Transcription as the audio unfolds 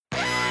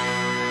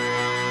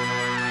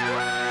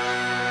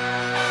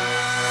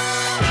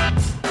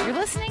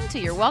to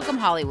You're Welcome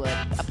Hollywood,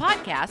 a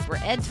podcast where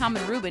Ed, Tom,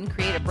 and Ruben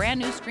create a brand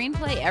new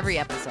screenplay every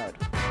episode.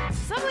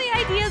 Some of the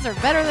ideas are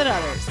better than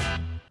others.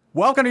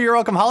 Welcome to You're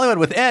Welcome Hollywood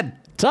with Ed,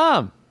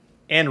 Tom,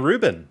 and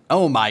Ruben.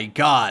 Oh my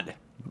God.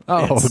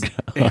 Oh,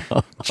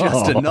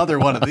 Just another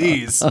one of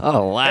these.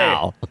 oh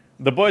wow. Hey,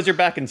 the boys are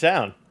back in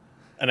town,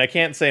 and I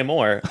can't say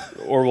more,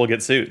 or we'll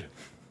get sued.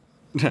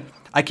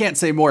 I can't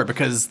say more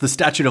because the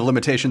statute of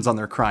limitations on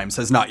their crimes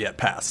has not yet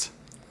passed.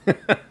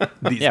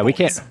 Yeah, we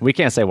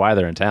can't say why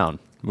they're in town.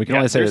 We can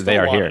only say that they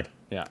are here.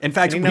 Yeah. In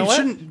fact, we And you know what?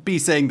 shouldn't be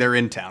saying they're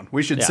in town.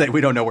 We should say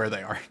we don't know where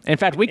they are. In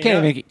fact, we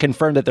can't even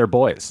confirm that they're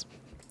boys.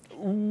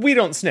 We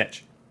don't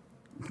snitch.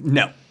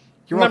 No.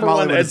 You're Number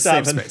Welcome one, Hollywood is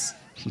Ed safe Dobbin.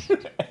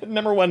 space.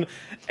 Number one,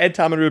 Ed,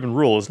 Tom, and Ruben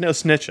rule is no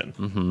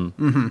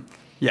snitching.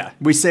 Yeah,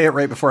 we say it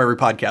right before every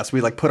podcast.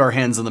 We put our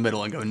hands in the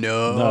middle and go,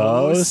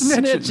 no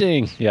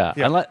snitching. Yeah.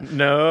 No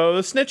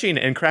snitching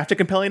and craft a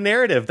compelling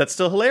narrative that's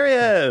still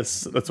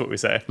hilarious. That's what we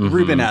say.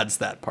 Ruben adds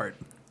that part.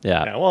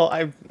 Yeah, well,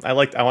 I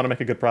want to make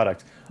a good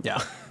product.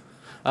 Yeah.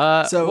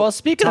 Well,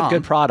 speaking of Tom.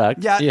 good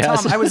product. Yeah,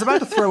 yes. Tom, I was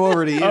about to throw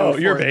over to you. Oh,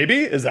 your for- baby?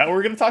 Is that what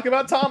we're going to talk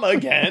about, Tom?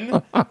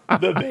 Again?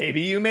 The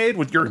baby you made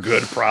with your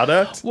good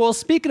product? Well,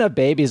 speaking of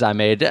babies I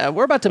made,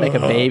 we're about to make a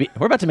baby.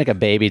 We're about to make a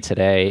baby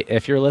today.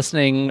 If you're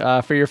listening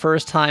for your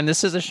first time,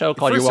 this is a show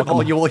called First You're of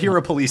Welcome. all, you will hear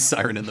a police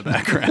siren in the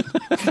background.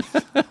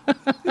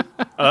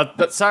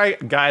 Sorry,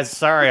 guys.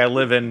 Sorry, I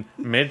live in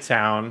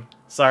Midtown.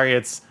 Sorry,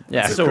 it's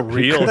so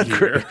real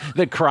here.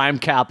 The crime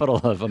capital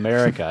of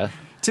America.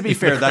 To be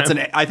fair,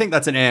 I think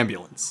that's an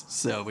ambulance,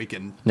 so we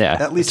can. Yeah.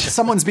 At least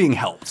someone's being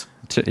helped.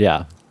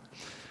 Yeah.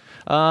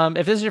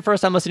 If this is your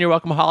first time listening to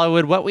Welcome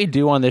Hollywood, what we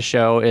do on this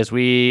show is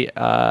we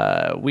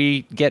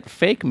get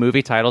fake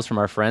movie titles from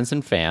our friends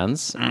and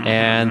fans,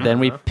 and then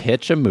we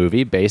pitch a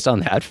movie based on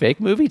that fake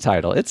movie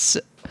title. It's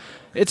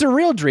a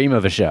real dream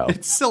of a show.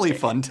 It's silly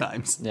fun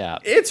times. Yeah.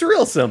 It's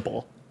real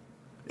simple.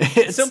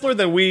 It's Simpler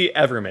than we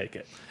ever make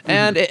it.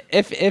 And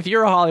if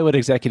you're a Hollywood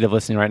executive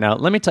listening right now,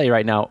 let me tell you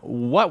right now,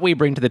 what we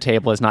bring to the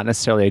table is not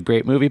necessarily a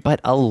great movie, but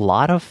a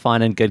lot of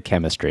fun and good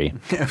chemistry.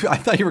 I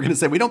thought you were going to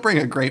say we don't bring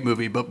a great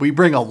movie, but we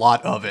bring a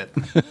lot of it.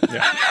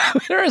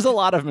 There is a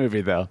lot of movie,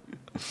 though.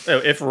 So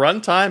if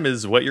runtime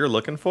is what you're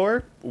looking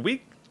for,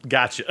 we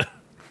gotcha.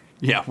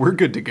 Yeah, we're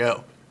good to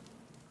go.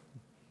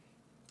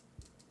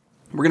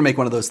 We're going to make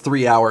one of those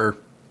 3-hour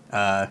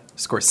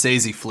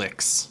Scorsese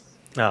flicks.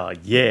 Oh,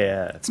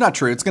 yeah. It's not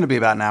true. It's going to be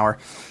about an hour.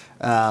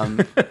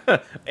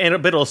 But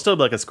it'll still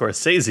be like a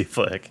Scorsese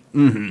flick.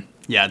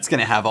 Yeah, it's going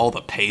to have all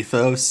the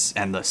pathos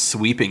and the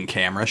sweeping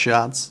camera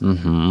shots.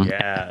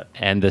 Yeah.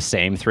 And the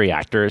same 3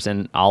 actors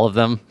in all of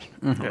them.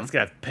 It's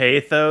got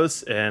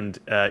pathos and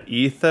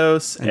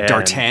ethos and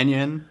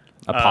D'Artagnan.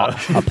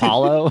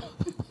 Apollo.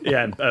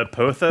 Yeah, and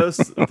pothos.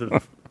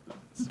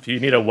 If you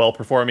need a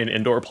well-performing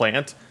indoor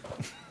plant.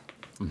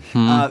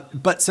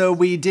 But so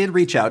we did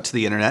reach out to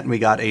the internet and we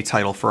got a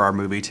title for our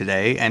movie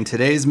today. And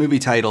today's movie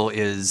title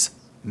is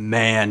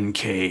Man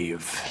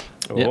Cave.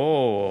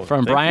 Oh,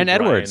 From thank Brian you,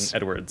 Edwards.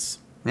 Edwards.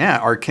 Yeah,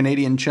 our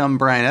Canadian chum,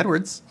 Brian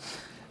Edwards,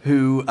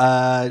 who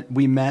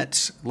we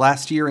met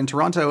last year in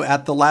Toronto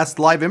at the last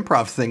live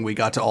improv thing we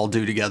got to all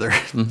do together.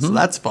 So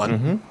that's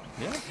fun.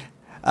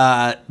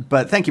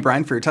 But thank you,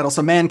 Brian, for your title.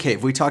 So Man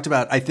Cave, we talked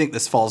about, I think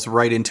this falls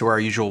right into our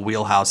usual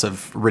wheelhouse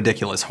of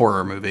ridiculous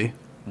horror movie.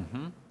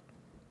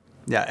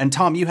 Yeah, and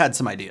Tom, you had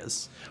some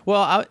ideas.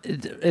 Well,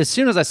 as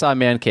soon as I saw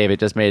Man Cave, it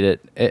just made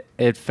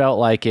it felt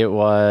like it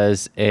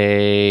was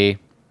a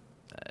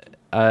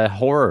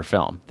horror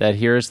film. That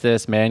here's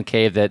this man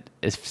cave that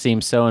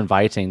seems so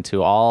inviting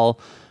to all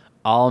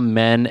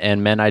men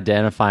and men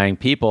identifying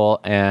people.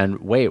 And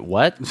wait,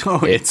 what?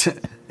 Oh,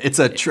 it's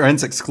a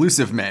trans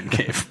exclusive man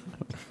cave.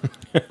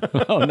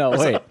 Oh no,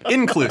 wait.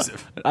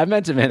 Inclusive. I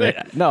meant to make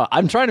it. No,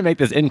 I'm trying to make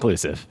this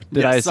inclusive.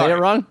 Did Yeah, I say sorry. it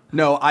wrong?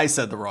 No, I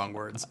said the wrong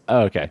words.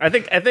 Oh, okay. I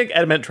think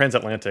Ed meant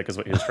transatlantic is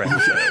what he was trying to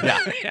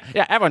say.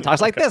 Yeah, everyone talks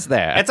like this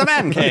there. It's a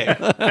man cave.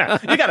 Yeah,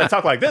 you got to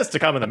talk like this to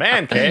come in the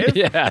man cave.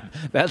 Yeah,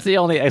 that's the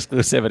only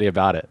exclusivity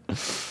about it.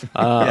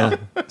 Yeah.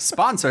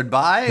 Sponsored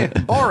by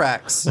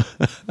Borax.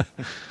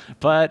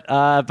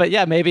 But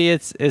yeah, maybe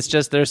it's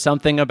just there's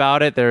something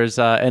about it. There's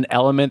an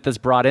element that's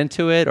brought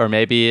into it, or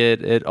maybe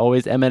it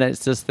always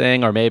emanates this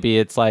thing, or maybe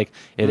it's like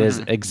it has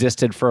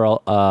existed for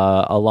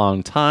a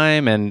long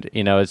time, and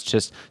it's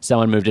just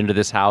someone moved into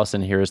this house,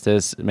 and here's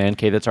this man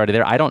cave that's already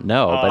there. I don't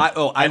know,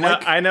 but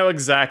I know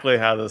exactly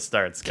how this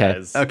starts,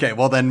 guys. Okay,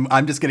 well then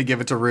I'm just going to give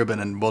it to Ruben,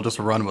 and we'll just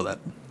run with it.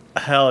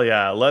 Hell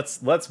yeah,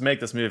 let's make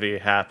this movie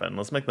happen.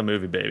 Let's make the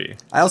movie, baby.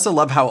 I also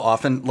love how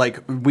often,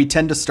 we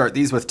tend to start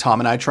these with Tom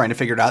and I trying to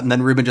figure it out, and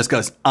then Ruben just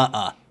goes,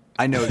 I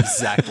know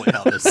exactly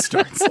how this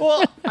starts.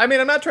 Well, I mean,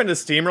 I'm not trying to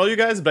steamroll you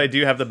guys, but I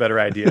do have the better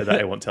idea that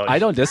I won't tell you. I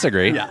don't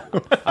disagree. Yeah.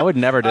 I would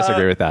never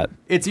disagree with that.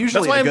 It's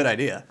usually why a I'm- good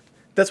idea.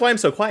 That's why I'm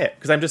so quiet,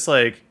 because I'm just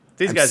like,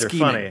 these I'm guys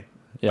scheming. are funny,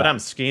 Yeah. but I'm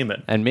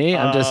scheming. And me,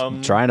 I'm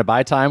just trying to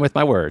buy time with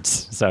my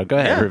words. So go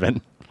ahead, Yeah.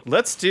 Ruben.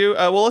 Let's do.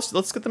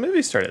 Let's get the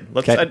movie started.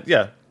 Let's. Okay.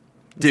 Yeah.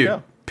 Dude,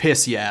 go.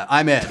 piss yeah.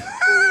 I'm Ed.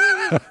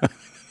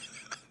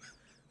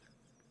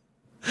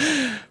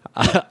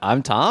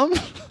 I'm Tom.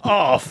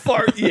 Oh,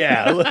 fart.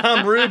 Yeah,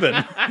 I'm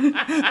Ruben.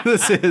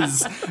 This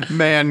is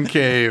Man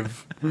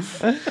Cave.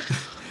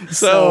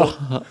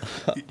 So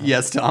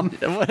yes, Tom.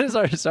 What is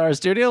our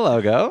studio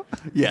logo?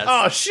 Yes.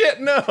 oh, shit,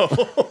 no.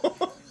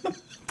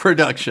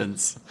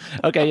 Productions.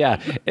 Okay, yeah.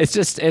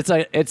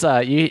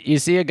 You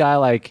see a guy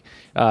like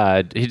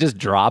he just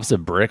drops a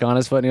brick on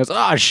his foot and he goes,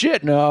 "Oh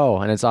shit, no!"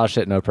 And it's "Oh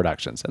shit, no"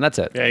 Productions, and that's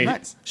it. Yeah, he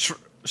Nice.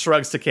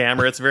 shrugs to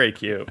camera. It's very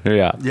cute.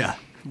 Yeah. Yeah.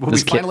 Well,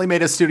 This we finally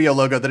made a studio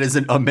logo that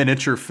isn't a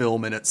miniature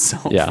film in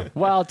itself. Yeah.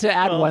 Well, to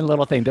add one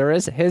little thing, there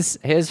is his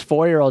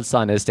 4-year-old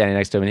son is standing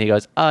next to him, and he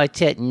goes, "Oh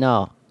shit,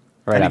 no!"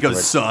 Right And he afterwards.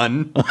 goes,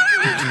 son.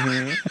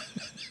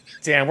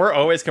 Damn, we're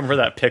always coming for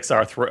that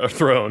Pixar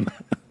throne.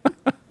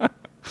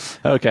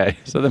 Okay,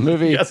 so the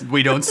movie. Yes.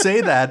 We don't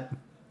say that.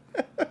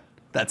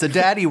 That's a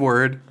daddy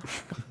word.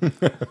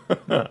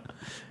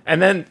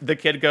 And then the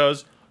kid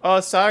goes, "Oh,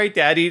 sorry,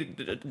 Daddy.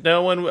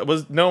 No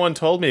one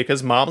told me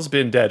because Mom's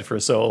been dead for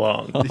so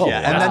long."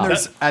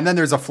 Yeah, and then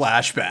there's a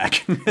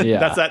flashback.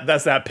 Yeah.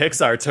 That's that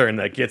Pixar turn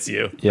that gets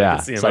you. Yeah. That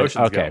gets the It's like,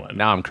 emotions okay, going.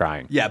 now I'm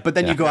crying. Yeah, but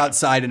then you go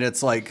outside and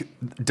it's like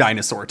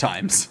dinosaur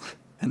times,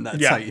 and that's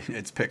Yeah.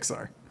 it's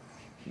Pixar.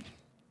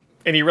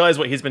 And you realize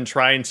what he's been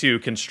trying to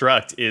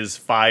construct is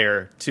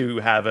fire to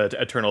have an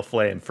eternal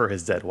flame for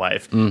his dead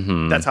wife.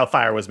 Mm-hmm. That's how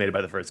fire was made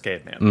by the first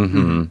caveman.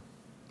 Mm-hmm.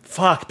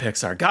 Fuck,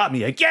 Pixar got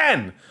me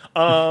again.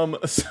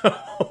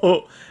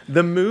 So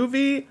the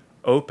movie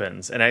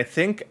opens, and I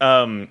think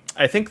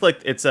like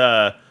it's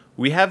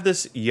we have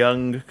this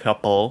young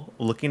couple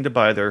looking to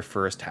buy their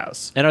first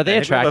house. And are they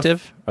I think we have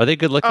attractive? Are they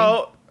good looking?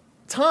 Oh,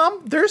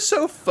 Tom, they're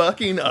so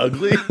fucking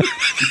ugly.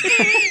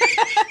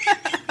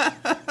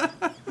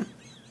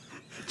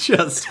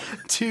 Just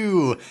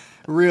two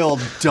real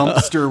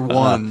dumpster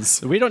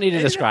ones. We don't need to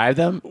describe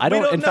them. I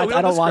don't. In fact,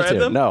 I don't want to.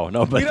 describe them.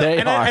 No, but they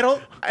and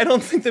are. I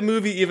don't think the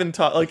movie even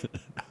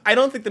I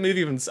don't think the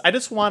movie even. I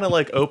just want to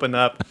like open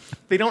up.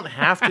 They don't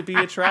have to be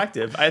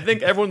attractive. I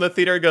think everyone in the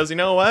theater goes, you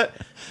know what?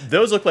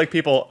 Those look like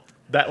people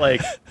that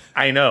like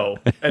I know,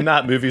 and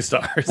not movie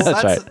stars. Well,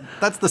 That's right.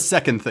 That's the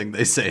second thing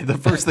they say. The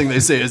first thing they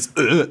say is,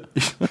 ugh.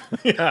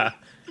 Yeah.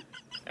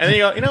 And then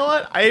you go, you know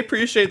what? I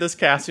appreciate this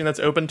casting that's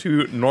open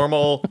to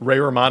normal Ray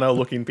Romano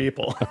looking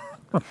people.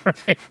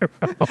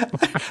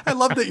 I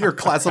love that you're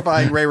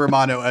classifying Ray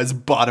Romano as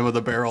bottom of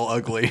the barrel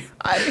ugly.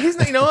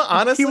 He's, you know what?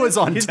 Honestly, He was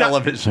on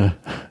television.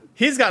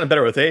 He's gotten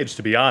better with age,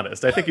 to be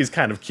honest. I think he's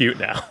kind of cute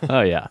now.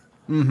 Oh yeah,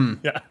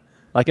 Yeah.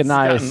 like a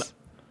gotten- nice,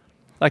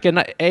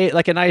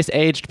 like a nice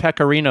aged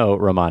Pecorino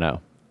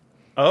Romano.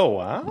 Oh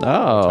wow.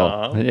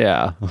 Oh Tom.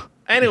 yeah.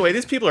 Anyway,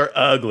 these people are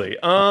ugly.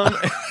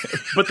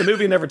 But the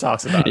movie never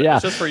talks about it. Yeah.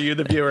 It's just for you,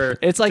 the viewer,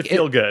 It's like to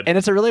feel good. and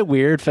it's a really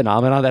weird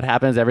phenomenon that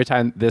happens every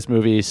time this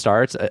movie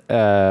starts.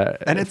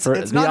 And it's for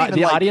not even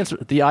the like- audience.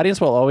 The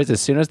audience will always,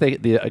 as soon as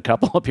a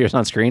couple appears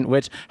on screen,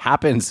 which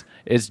happens,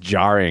 is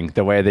jarring.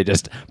 The way they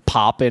just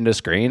pop into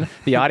screen,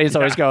 the audience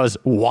always goes,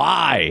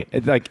 "Why?"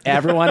 It's like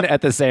everyone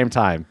at the same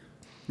time.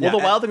 Well, Yeah,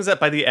 the wild thing is that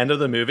by the end of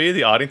the movie,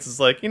 the audience is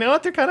like, you know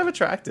what? They're kind of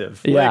attractive.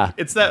 Yeah. Like,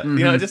 it's that, you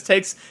know,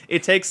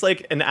 it takes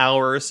like an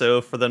hour or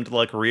so for them to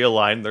like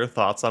realign their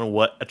thoughts on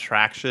what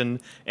attraction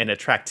and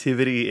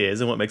attractivity is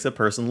and what makes a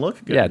person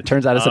look good. Yeah, it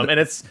turns out it's and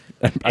it's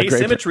great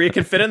asymmetry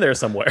can fit in there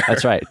somewhere.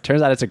 That's right.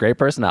 Turns out it's a great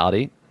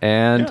personality,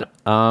 and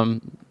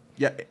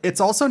Yeah,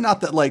 it's also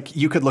not that like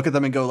you could look at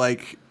them and go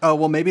like, oh,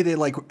 well, maybe they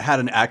like had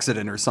an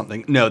accident or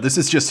something. No, this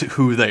is just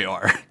who they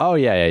are. oh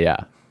yeah.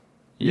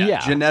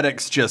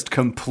 Genetics just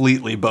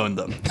completely boned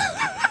them.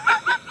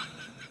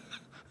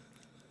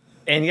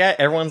 And yet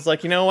everyone's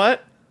like, you know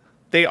what?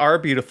 They are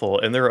beautiful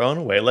in their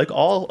own way, like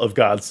all of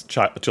God's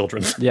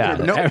children. Yeah.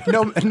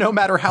 No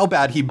matter how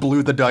bad he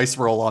blew the dice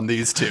roll on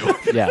these two.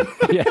 Yeah.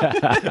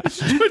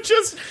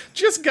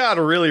 just got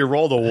to really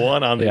roll the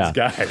one on Yeah. these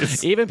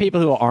guys. Even people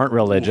who aren't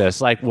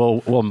religious, like,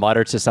 will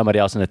mutter to somebody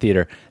else in the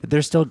theater,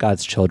 "They're still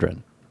God's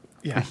children."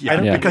 Yeah, Yeah, I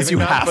don't because believe in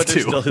you God, have but they're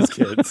to. still his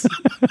kids.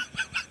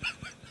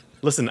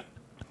 Listen,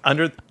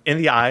 in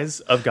the eyes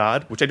of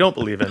God, which I don't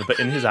believe in, but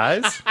in his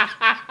eyes,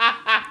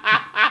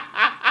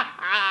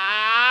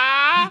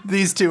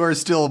 These two are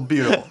still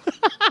beautiful.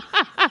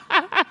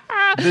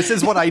 This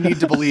is what I need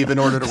to believe in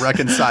order to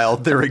reconcile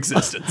their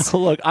existence.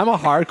 Look, I'm a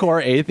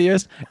hardcore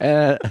atheist,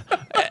 but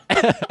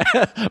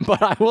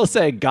I will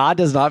say God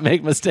does not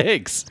make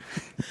mistakes.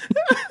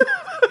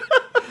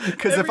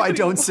 Because if I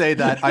don't say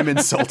that, I'm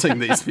insulting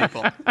these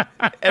people.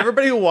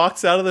 everybody who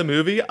walks out of the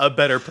movie a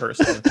better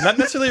person. Not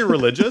necessarily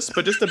religious,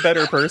 but just a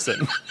better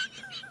person.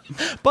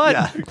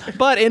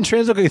 But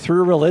intrinsically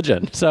through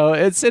religion. So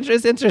it's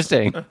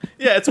interesting.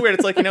 Yeah, it's weird.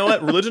 It's like, you know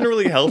what? Religion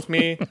really helped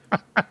me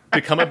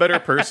become a better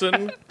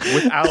person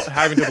without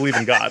having to believe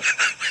in God.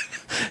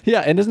 Yeah,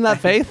 and isn't that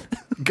faith?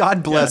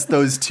 God bless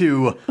those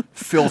two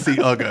filthy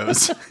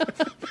uggos.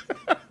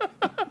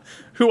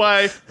 Who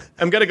I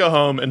am going to go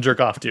home and jerk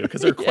off to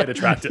because they're quite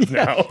attractive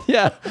now.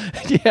 Yeah.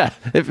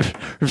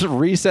 Just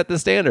reset the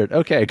standard.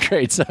 Okay,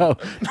 great. So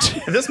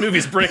This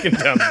movie's breaking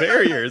down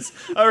barriers.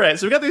 All right,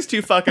 so we got these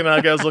two fucking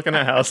uggos looking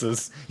at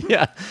houses.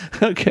 yeah.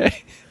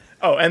 Okay.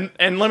 Oh, and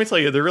let me tell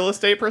you, the real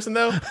estate person,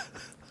 though,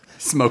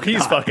 Smoking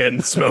He's hot.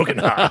 fucking smoking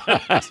hot.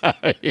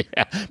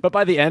 Yeah. But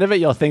by the end of it,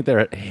 you'll think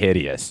they're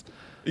hideous.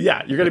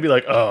 Yeah, you're gonna be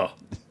like, oh,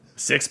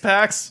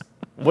 6-packs?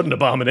 What an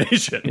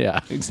abomination. Yeah,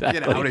 exactly.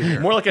 Get out of here.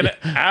 More like an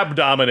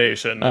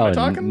abdomination. Am I Oh,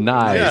 talking?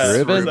 nice, Yeah,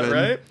 Ruben. Is that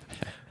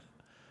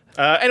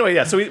right? Anyway,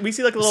 yeah. So we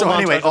see like a little. So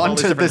anyway, montage of all on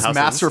these to different this houses.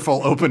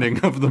 masterful opening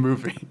of the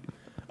movie.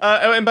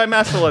 And by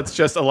masterful, it's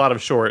just a lot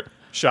of short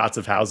shots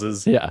of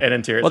houses Yeah. and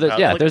interiors. Well, of houses.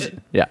 yeah, Like, there's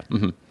yeah.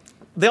 Mhm.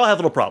 they all have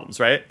little problems,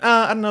 right?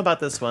 I don't know about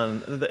this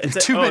one.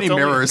 Too many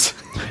mirrors.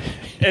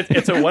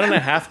 It's a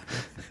 1.5.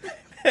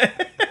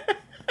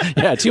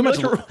 Yeah, too much.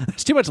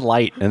 There's too much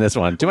light in this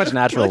one. Too much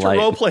natural Like to light.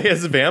 role play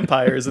as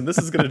vampires, and this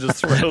is going to just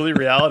throw the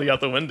reality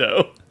out the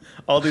window.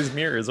 All these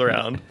mirrors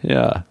around.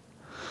 Yeah.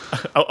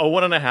 A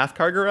 1.5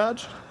 car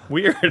garage?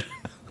 Weird.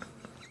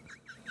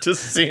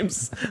 Just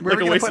seems Where like are we a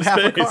gonna waste put of half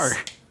a space. car?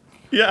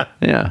 Yeah.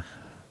 Yeah.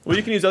 Well,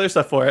 you can use other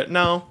stuff for it.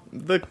 No,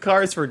 the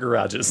car's for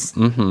garages.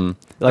 Like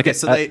Okay,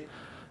 so they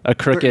a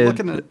crooked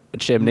looking at-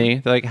 chimney.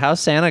 They're like,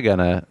 how's Santa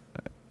gonna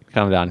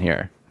come down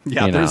here?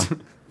 yeah, You know, there's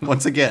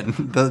once again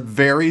the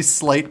very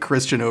slight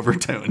Christian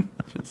overtone.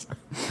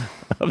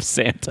 of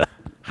Santa.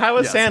 How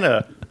is Yes.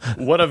 Santa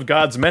one of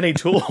God's many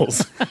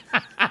tools?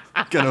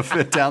 Gonna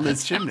fit down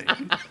this chimney.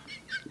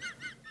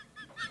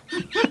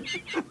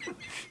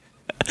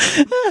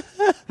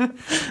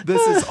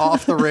 This is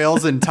off the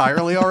rails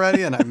entirely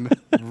already, and I'm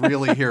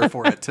really here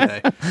for it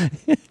today.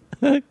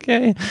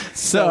 Okay.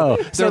 So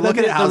they're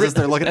looking at the- houses,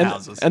 the- they're looking at and-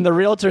 houses. And the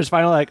realtor's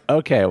finally like,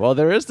 okay, well,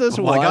 there is this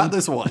Well, I one. got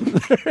this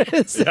one. There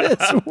is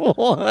this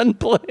one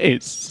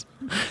place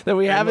that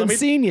we haven't me-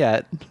 seen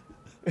yet.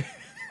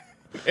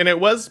 And it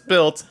was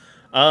built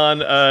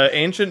on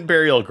ancient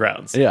burial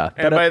grounds. Yeah.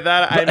 And by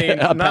that, I mean,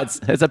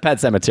 it's a pet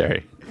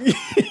cemetery.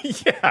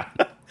 yeah.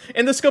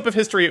 In the scope of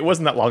history, it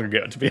wasn't that long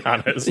ago, to be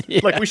honest.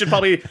 Like, we should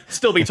probably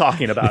still be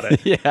talking about it.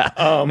 Yeah.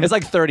 It's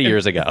like 30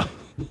 years ago.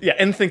 Yeah,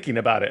 and thinking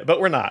about it, but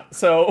we're not.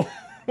 So,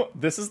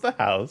 this is the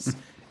house,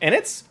 and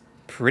it's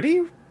pretty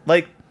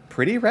rad.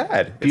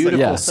 It's Beautiful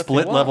Yeah.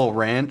 split level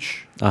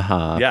ranch.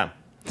 Uh-huh. Yeah.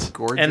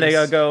 Gorgeous. And they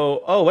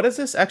go, oh, what is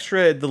this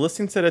extra? The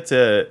listing said it's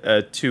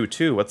a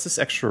 2-2. What's this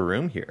extra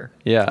room here?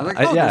 Yeah. I'm like,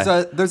 oh,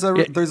 yeah. there's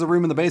a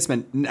room in the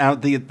basement. Now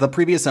the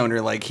previous owner,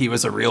 like, he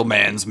was a real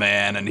man's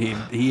man, and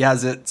he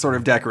has it sort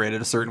of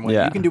decorated a certain way.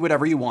 Yeah. You can do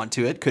whatever you want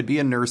to it. Could be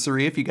a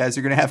nursery if you guys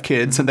are gonna have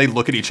kids, and they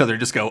look at each other and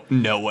just go,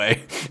 no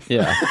way.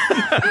 Yeah.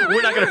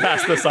 We're not going to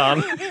pass this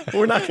on.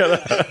 We're not going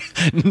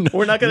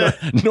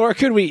to. Nor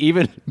could we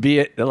even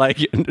be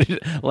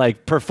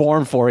like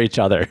perform for each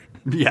other.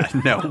 Yeah,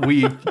 no,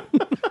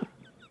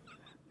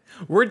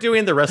 We're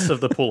doing the rest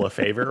of the pool a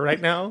favor right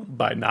now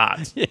by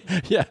not.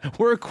 Yeah,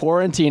 we're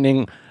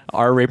quarantining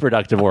our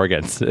reproductive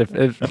organs. If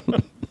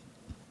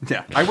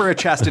yeah. I wear a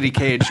chastity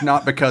cage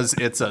not because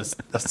it's a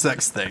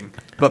sex thing,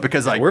 but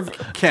because I we're-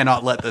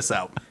 cannot let this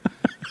out.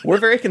 We're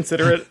very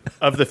considerate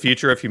of the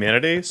future of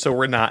humanity, so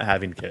we're not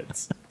having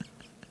kids.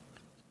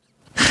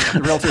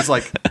 The realtor's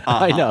like,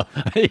 I know,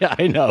 yeah,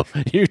 I know.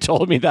 You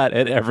told me that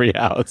at every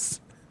house.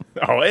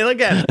 Oh, and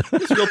again,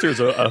 this realtor's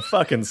a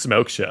fucking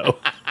smoke show.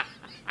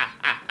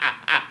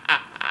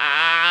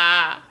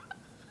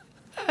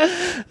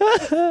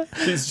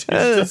 He's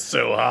just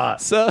so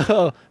hot.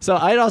 So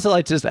I'd also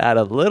like to just add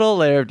a little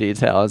layer of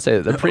detail and say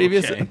that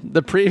Okay.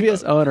 the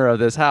previous owner of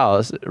this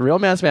house, Real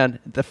Man's Man,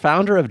 the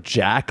founder of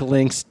Jack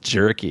Link's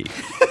Jerky.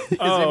 his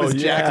name is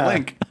Jack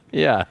Link.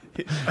 Yeah,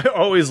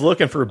 Always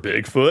looking for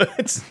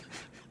Bigfoot.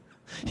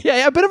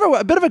 yeah, a bit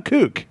of a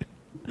kook.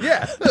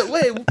 Yeah.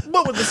 Wait,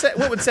 what would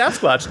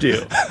Sasquatch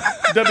do?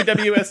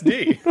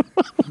 WWSD.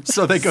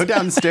 So they go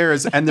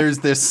downstairs, and there's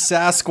this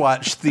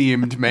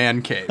Sasquatch-themed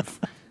man cave.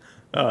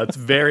 Oh, it's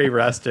very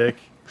rustic.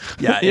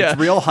 Yeah, Yeah. it's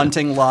real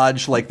hunting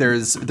lodge. Like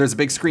there's a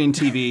big screen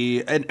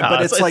TV,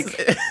 but it's like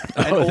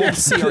an old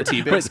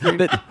CRT big screen.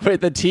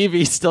 Wait, the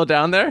TV's still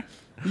down there?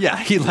 Yeah,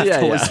 he left Yeah,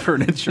 all yeah. his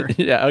furniture.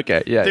 Yeah,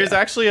 okay, yeah. There's yeah.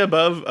 actually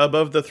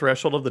above the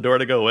threshold of the door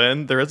to go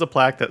in, there is a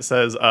plaque that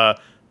says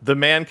the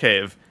man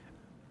cave.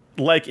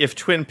 Like if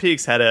Twin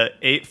Peaks had a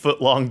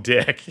 8-foot long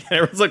dick. And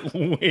everyone's like,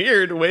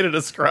 weird way to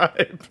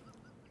describe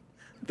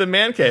the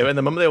man cave. And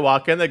the moment they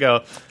walk in, they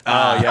go,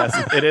 oh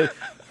yes, it is.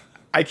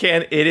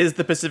 It is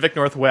the Pacific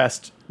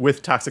Northwest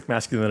with toxic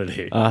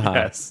masculinity.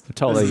 Yes.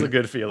 Totally. This is a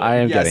good feeling. I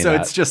am Yeah, getting so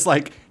that. it's just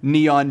like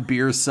neon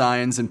beer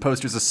signs and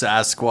posters of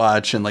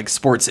Sasquatch and like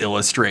Sports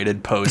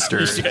Illustrated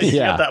posters. You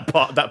Yeah.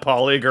 got that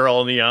Poly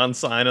Girl neon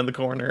sign in the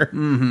corner.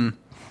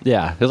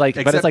 Yeah, it's like,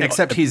 but except, it's like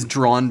except he's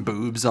drawn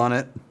boobs on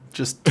it,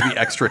 just to be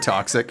extra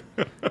toxic.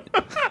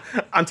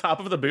 On top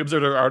of the boobs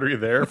that are already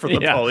there for the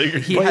Yeah. Poly.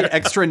 He had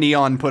extra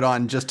neon put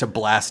on just to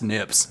blast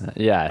nips.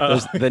 yeah,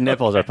 the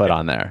nipples are put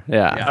on there.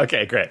 Yeah,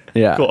 Okay, great.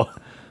 Yeah. Cool.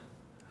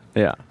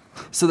 yeah.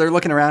 So they're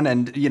looking around,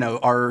 and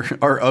our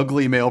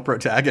ugly male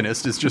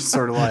protagonist is just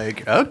sort of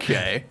like,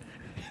 okay.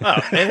 Oh,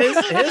 and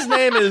his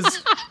name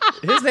is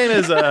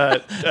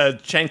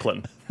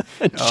Shanklin.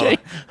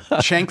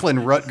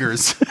 Shanklin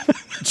Rutgers.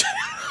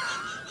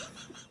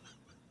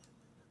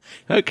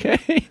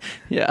 Okay.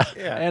 Yeah.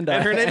 Yeah. And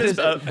her name is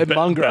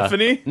Mungra.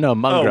 Bethany? No,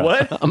 Mungra. Oh,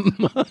 what?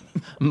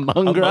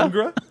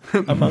 Mungra.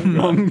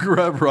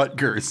 Mungra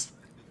Rutgers.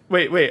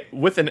 Wait.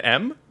 With an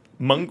M?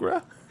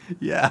 Mungra?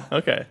 Yeah.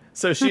 Okay.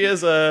 So she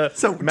is a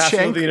So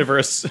Master of the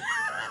Universe.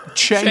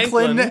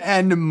 Shanklin Shanklin.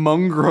 and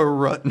Mungra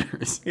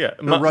Rutgers. Yeah.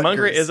 Rutgers.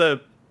 Mungra is a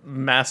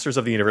Masters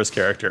of the Universe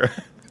character.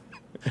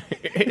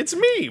 It's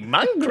me,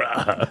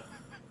 Mungra.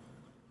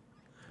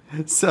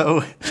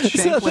 So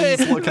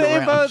Shanklin's looking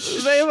around.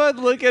 They both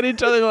look at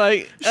each other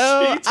like,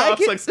 oh, She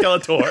talks like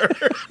Skeletor.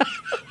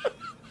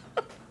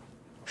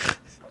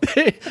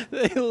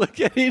 they look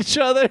at each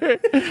other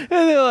and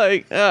they're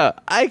like, oh,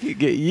 I could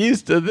get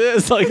used to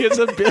this. Like it's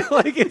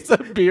a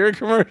beer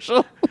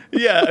commercial.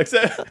 Yeah,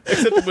 except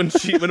when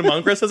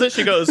Mungra says it,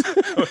 she goes,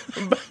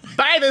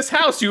 "Buy this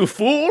house, you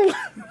fool!"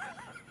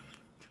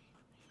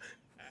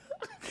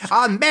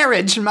 Our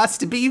marriage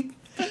must be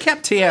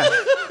kept here.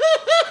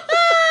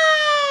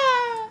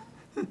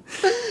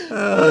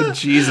 Oh,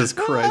 Jesus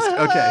Christ.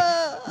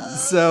 Okay.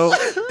 So,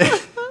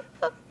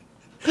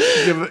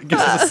 give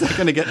us a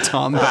second to get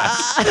Tom back.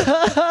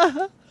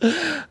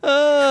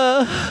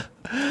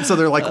 So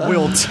they're like,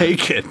 we'll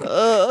take it.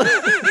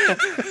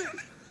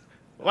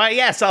 Why,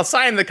 yes, I'll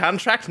sign the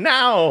contract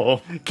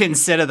now.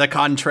 Consider the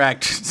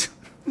contract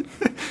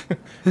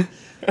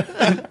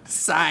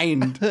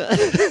signed.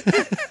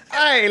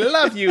 I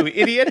love you,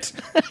 idiot.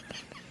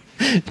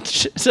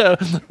 So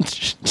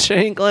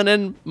Shanklin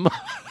and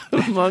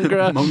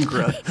Mungra,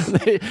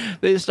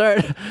 they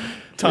start.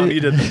 Tom,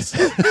 you did this.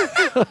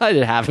 I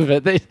did half of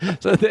it. They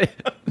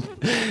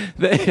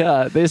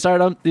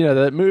start on.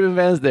 The moving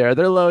van's there.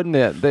 They're loading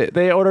it.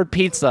 They ordered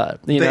pizza.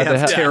 They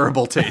have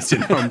terrible taste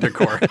in home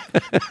decor.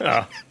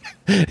 Oh.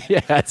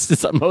 Yeah, it's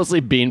just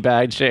mostly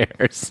beanbag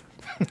chairs.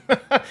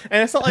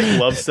 And it's not like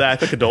love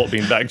sack, like adult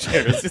beanbag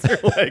chairs. These are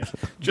like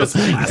just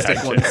plastic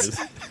beanbag ones.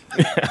 chairs.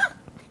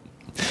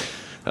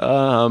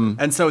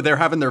 And so they're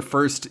having their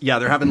first,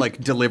 they're having like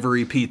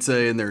delivery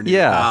pizza in their new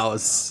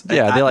house.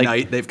 Yeah, at they like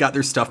night. They've got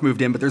their stuff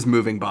moved in, but there's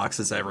moving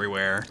boxes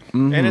everywhere.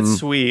 And it's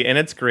sweet, and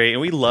it's great,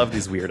 and we love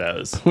these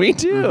weirdos. We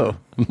do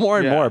more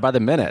and more by the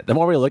minute. The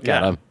more we look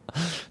at them,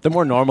 the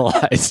more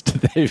normalized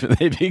they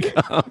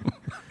become.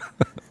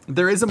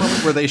 There is a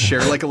moment where they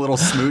share like a little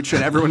smooch,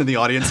 and everyone in the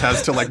audience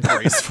has to like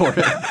brace for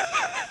it.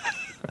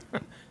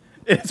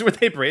 It's where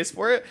they brace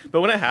for it,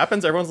 but when it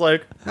happens, everyone's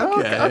like,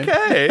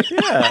 Okay.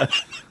 yeah.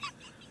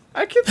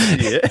 I can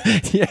see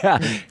it. Yeah.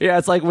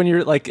 It's like when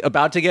you're like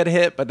about to get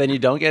hit, but then you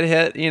don't get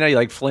hit. You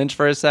like flinch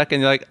for a second.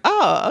 You're like,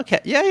 oh,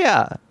 okay,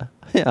 yeah.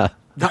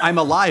 I'm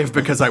alive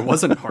because I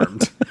wasn't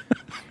harmed.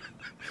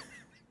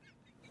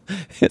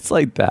 It's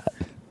like that.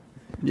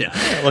 Yeah.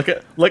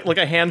 Like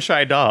a hand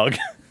shy dog.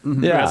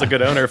 Who has a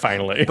good owner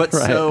finally. But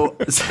so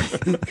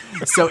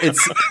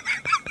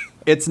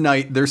it's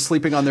night. They're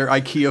sleeping on their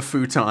IKEA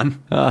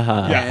futon.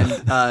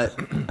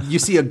 And you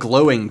see a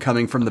glowing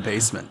coming from the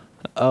basement.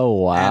 Oh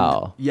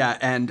wow!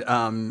 And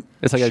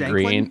it's like Shanklin? a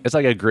green. It's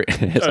like a green.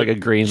 It's like a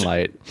green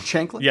light.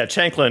 Shanklin. Yeah,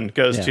 Shanklin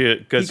goes to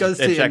He goes to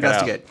check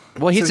investigate. it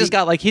out. Well, he's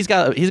got like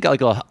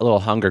a little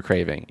hunger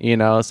craving,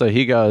 So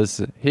he goes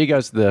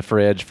to the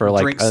fridge for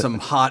like Drink some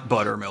hot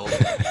buttermilk.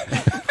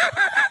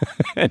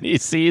 and he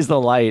sees the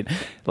light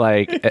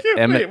like.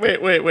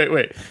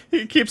 Wait.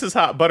 He keeps his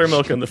hot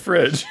buttermilk in the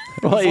fridge.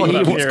 Well,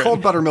 He puts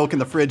cold buttermilk in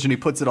the fridge and he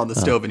puts it on the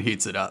stove and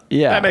heats it up.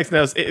 Yeah, That makes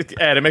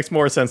it makes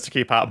more sense to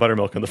keep hot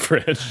buttermilk in the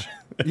fridge.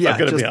 If I'm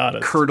gonna just be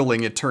honest.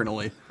 curdling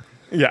eternally.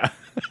 Yeah.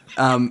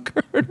 Yeah,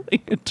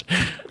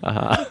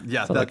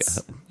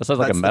 that sounds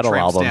like a that's metal the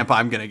tramp album. stamp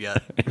I'm gonna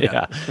get.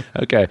 Yeah.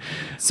 Okay.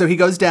 So he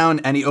goes down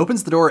and he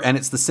opens the door and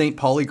it's the St.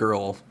 Pauli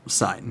girl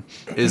sign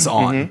is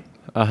on.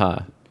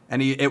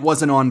 And it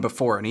wasn't on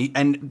before,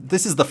 and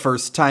this is the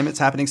first time it's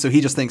happening, so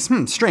he just thinks,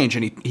 strange,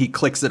 and he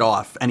clicks it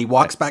off, and he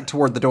walks back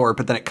toward the door,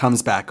 but then it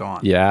comes back on.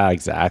 Yeah,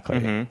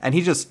 exactly. And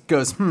he just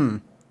goes,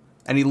 and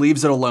he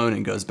leaves it alone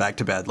and goes back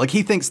to bed. Like,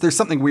 he thinks there's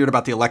something weird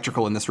about the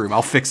electrical in this room.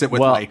 I'll fix it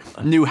with my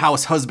new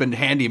house husband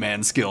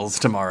handyman skills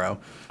tomorrow.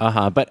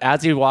 But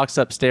as he walks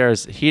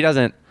upstairs, he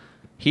doesn't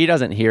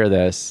hear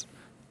this.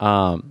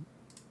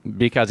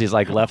 Because he's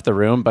like left the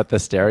room, but the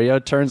stereo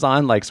turns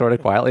on like sort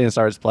of quietly and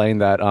starts playing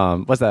that.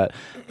 What's that?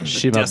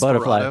 She's my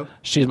butterfly. Desperado?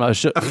 She's my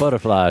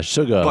butterfly.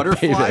 Sugar.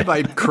 Butterfly baby.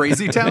 by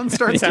Crazy Town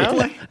starts to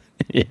play.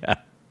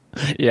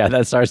 Yeah,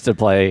 that starts to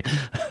play,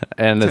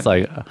 and it's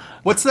like,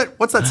 What's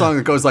that song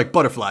that goes like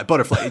butterfly?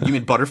 You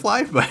mean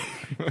butterfly? But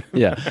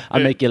yeah, I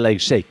make your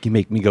legs shake. You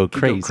make me go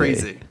crazy. go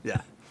crazy.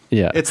 Yeah.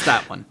 Yeah, It's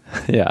that one.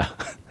 yeah,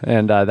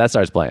 and that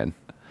starts playing.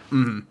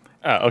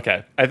 Oh,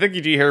 okay. I think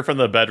you do hear from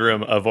the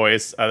bedroom a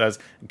voice that's,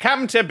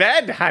 "Come to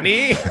bed,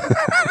 honey."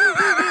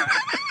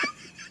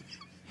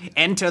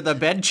 Enter the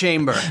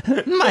bedchamber.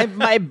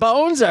 my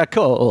bones are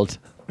cold.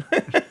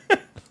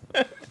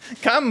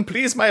 Come,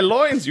 please my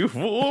loins, you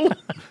fool.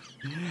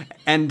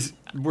 And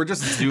we're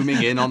just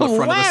zooming in on the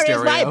front of the Where is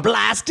stereo. my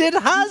blasted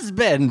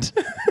husband?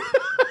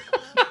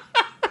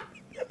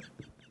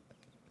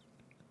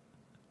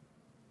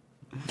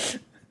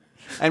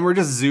 And we're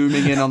just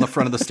zooming in on the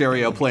front of the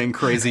stereo playing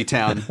Crazy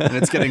Town, and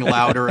it's getting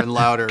louder and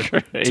louder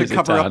to Crazy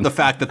cover Town. up the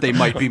fact that they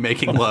might be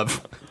making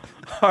love.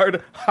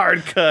 Hard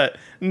cut.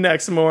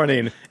 Next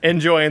morning,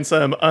 enjoying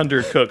some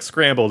undercooked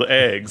scrambled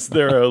eggs.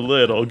 They're a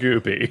little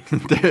goopy.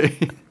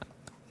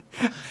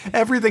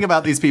 Everything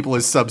about these people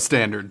is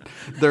substandard.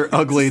 They're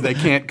ugly, they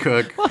can't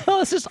cook,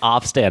 Well, it's just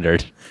off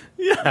standard.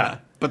 Yeah.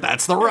 but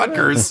that's the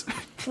Rutgers.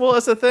 Well,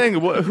 that's the thing.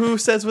 Who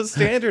says what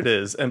standard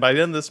is? And by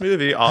the end of this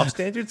movie, off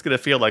standard's going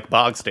to feel like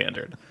bog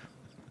standard.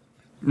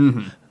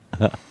 And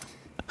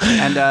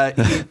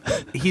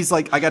he's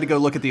like, I got to go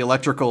look at the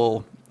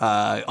electrical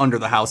under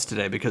the house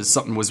today because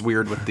something was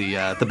weird with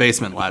the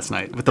basement last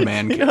night with the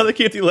man You cave. know how they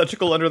keep the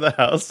electrical under the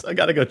house? I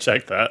got to go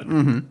check that.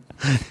 And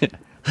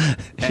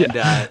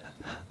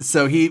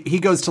so he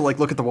goes to like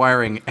look at the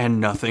wiring and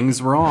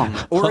nothing's wrong.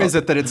 Or is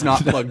it that it's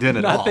not plugged in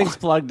at all? Nothing's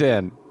plugged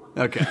in.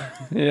 Okay.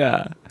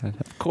 Yeah, of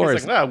It's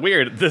course. like,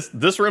 weird.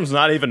 This room's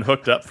not even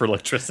hooked up for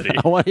electricity.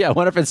 I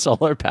wonder if it's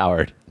solar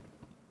powered.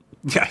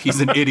 Yeah, he's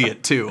an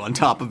idiot too, on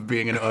top of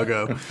being an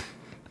Ugo.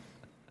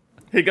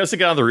 He goes to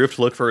get on the roof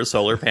to look for a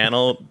solar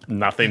panel.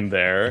 Nothing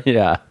there.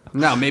 Yeah.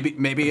 No,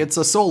 maybe it's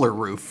a solar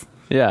roof.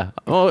 Yeah.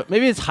 Well,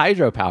 maybe it's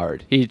hydro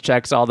powered. He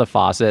checks all the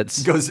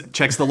faucets. Goes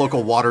checks the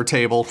local water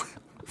table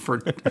for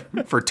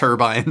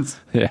turbines.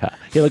 Yeah.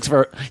 He looks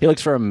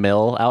for a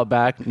mill out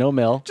back. No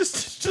mill. Just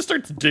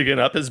starts digging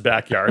up his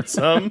backyard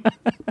some.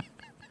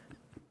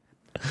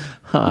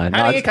 Huh,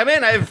 Honey, come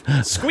in. I've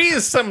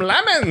squeezed some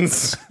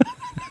lemons.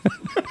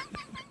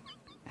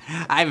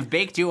 I've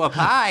baked you a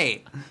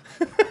pie.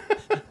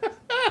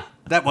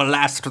 That will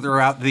last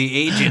throughout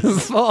the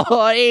ages. for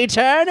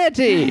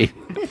eternity.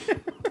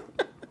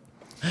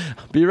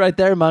 Be right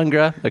there,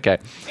 Mungra. Okay.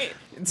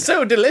 It's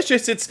so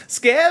delicious. It's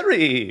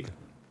scary.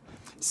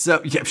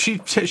 So yeah,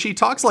 she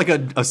talks like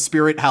a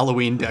spirit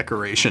Halloween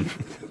decoration.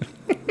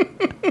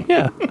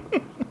 Yeah.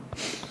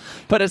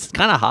 But it's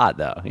kind of hot,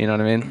 though. You know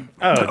what I mean?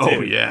 Oh,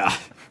 dude. yeah.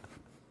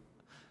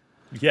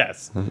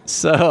 Yes.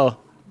 So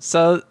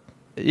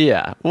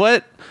yeah.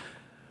 What?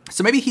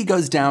 So maybe he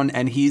goes down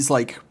and he's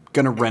like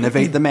gonna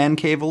renovate the man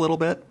cave a little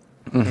bit.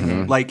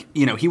 Mm-hmm. Like,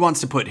 he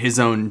wants to put his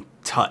own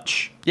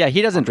touch. Yeah,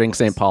 he doesn't drink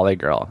St. Pauli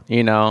girl,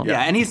 you know?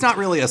 Yeah, and he's not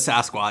really a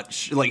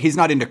Sasquatch. Like, he's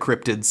not into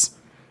cryptids.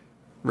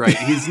 Right?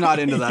 He's not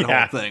into that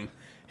Yeah. whole thing.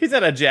 He's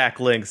not a Jack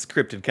Link's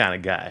cryptid kind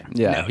of guy.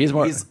 Yeah, No, he's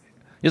more. He's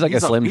like a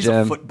Slim he's Jim.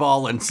 a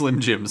football and Slim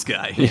Jims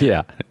guy.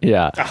 Yeah,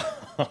 yeah.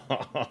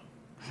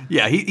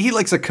 Yeah, he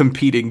likes a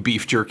competing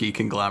beef jerky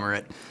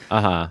conglomerate.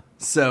 Uh-huh.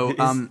 So,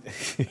 And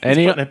He's he,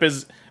 putting up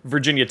his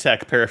Virginia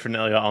Tech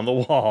paraphernalia on the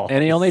wall.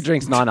 and he only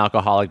drinks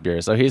non-alcoholic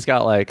beer, so he's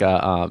got like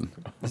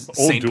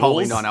St.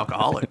 Pauli O'Doul's?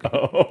 non-alcoholic.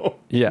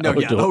 yeah. No,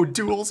 yeah, O'Doul.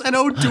 O'Doul's. An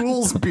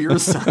O'Doul's beer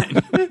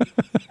sign.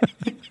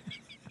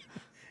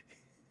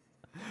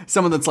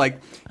 Someone that's like,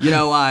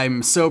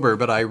 I'm sober,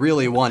 but I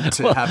really want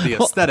to have the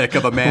aesthetic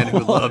of a man who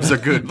loves a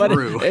good But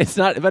brew. it's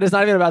not. But it's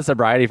not even about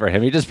sobriety for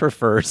him. He just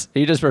prefers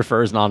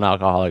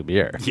non-alcoholic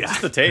beer. Yeah.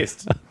 The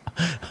taste.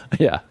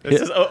 Yeah, It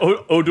says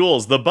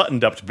O'Doul's, the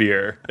buttoned-up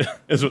beer,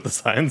 is what the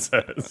sign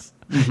says.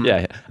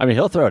 yeah. I mean,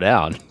 he'll throw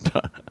down.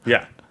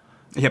 Yeah.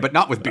 Yeah, but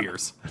not with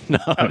beers.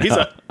 Oh,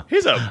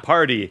 he's a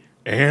party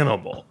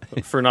animal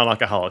for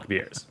non-alcoholic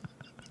beers.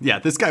 Yeah,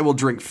 this guy will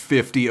drink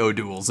 50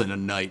 O'Doul's in a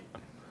night.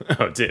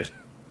 Oh, dude.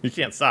 You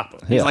can't stop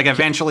him. Yeah. It's like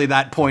eventually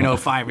that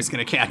 .05 is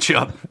going to catch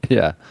up.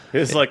 Yeah,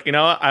 It's like,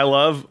 I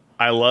love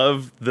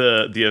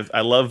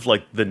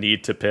like the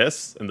need to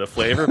piss and the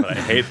flavor, but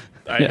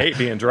I hate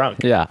being drunk.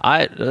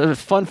 yeah.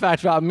 Fun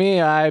fact about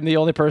me: I'm the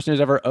only person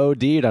who's ever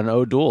OD'd on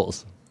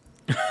O'Doul's.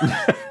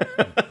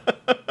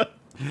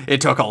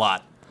 It took a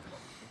lot.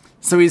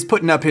 So he's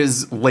putting up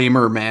his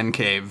lamer man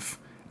cave.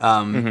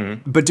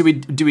 But do we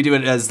do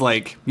it as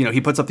like, he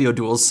puts up the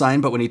O'Doul's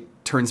sign, but when he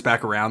turns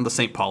back around, the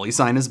St. Pauli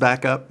sign is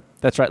back up?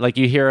 That's right. Like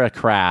you hear a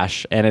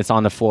crash and it's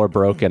on the floor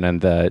broken,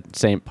 and the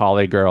St.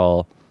 Pauli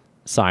girl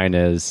sign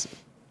is,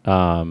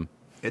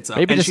 It's up.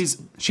 Maybe And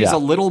just- she's yeah. a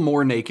little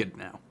more naked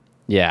now.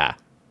 yeah.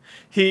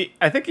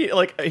 I think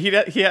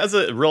he has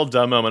a real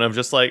dumb moment of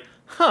just like,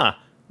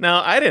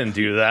 no, I didn't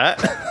do that.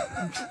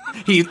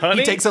 He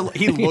Honey?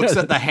 looks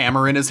at the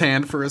hammer in his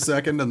hand for a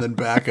second and then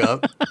back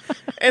up.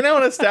 And I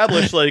want to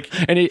establish, like,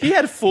 And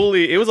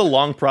it was a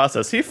long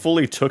process. He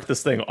fully took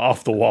this thing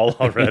off the wall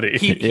already.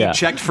 He Yeah.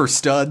 checked for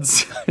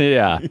studs.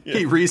 Yeah.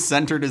 He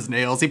recentered his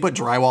nails. He put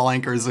drywall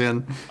anchors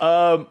in.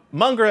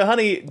 Mungra,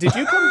 honey, did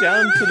you come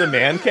down to the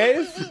man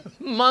cave?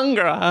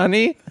 Mungra,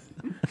 honey.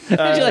 She's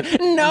like,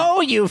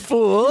 no, you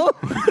fool.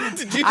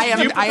 Did you I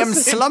put am the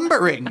same-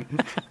 slumbering.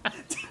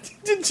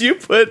 Did you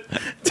put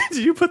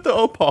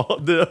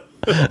the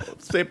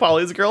St.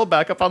 Pauli's girl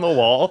back up on the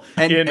wall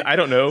in, I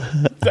don't know,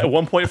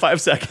 1.5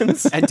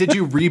 seconds? And did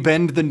you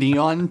rebend the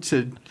neon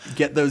to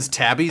get those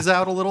tabbies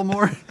out a little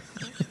more?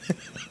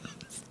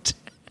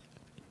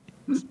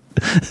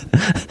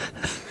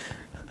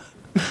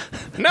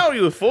 No,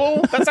 you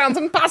fool. That sounds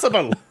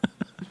impossible.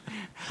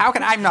 How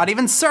can I'm not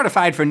even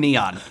certified for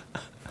neon?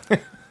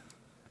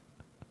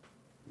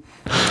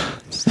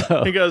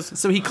 He goes.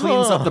 So he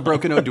cleans up the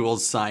broken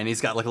O'Doul's sign.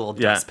 He's got like a little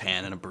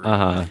dustpan and a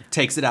broom.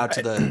 Takes it out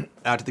to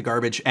the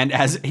garbage, and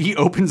as he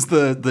opens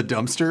the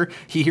dumpster,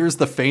 he hears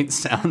the faint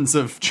sounds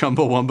of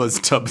Chumbawamba's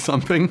tub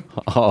thumping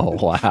Oh,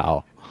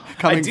 wow.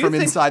 coming do from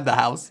think- inside the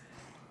house.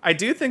 I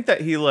do think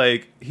that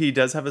he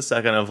does have a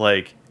second of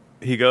like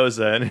he goes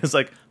in and he's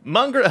like,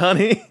 Mungra,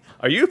 honey,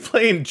 are you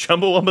playing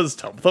Chumbawamba's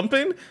tub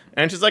thumping?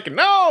 And she's like,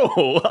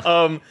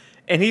 no.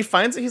 And he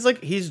finds that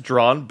he's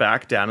drawn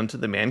back down into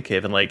the man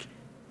cave and like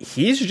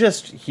he's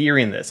just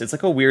hearing this. It's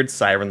like a weird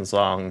siren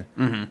song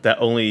that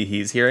only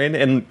he's hearing.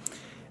 And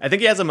I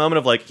think he has a moment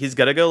of like he's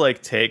gotta go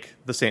like take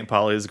the St.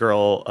 Pauli's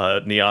girl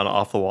neon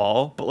off the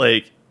wall, but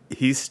like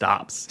he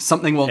stops.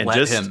 Something won't And let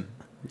just- him.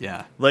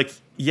 Yeah.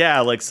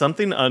 Like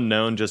something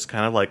unknown just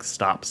kind of like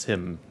stops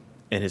him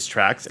in his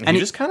tracks, and he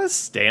just kind of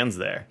stands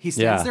there. He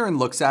stands there and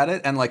looks at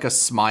it, and like a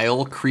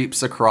smile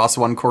creeps across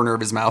one corner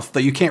of his mouth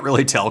that you can't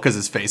really tell because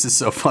his face is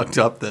so fucked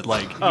up that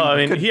like. Oh,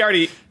 I mean, he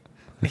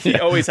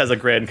always has a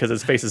grin because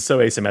his face is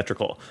so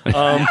asymmetrical.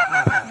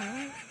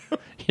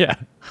 Yeah.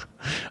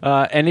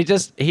 And he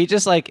just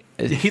like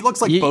He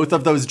looks like both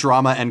of those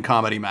drama and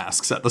comedy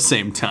masks at the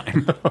same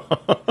time.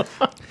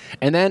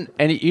 and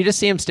you just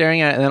see him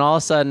staring at it, and then all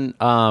of a sudden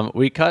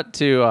we cut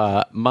to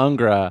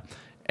Mungra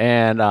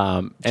and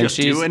Just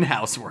she's doing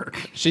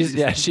housework. she's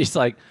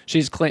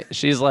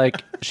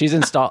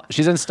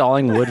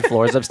installing wood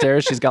floors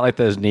upstairs. She's got like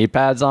those knee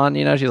pads on,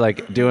 you know, she's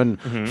like doing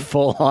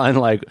full on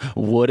like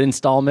wood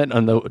installment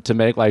to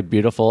make like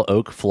beautiful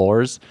oak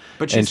floors.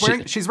 But And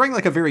she's wearing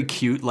like a very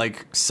cute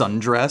like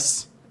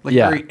sundress. Like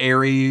Yeah. very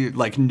airy,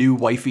 like new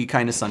wifey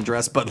kind of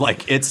sundress, but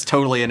like it's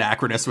totally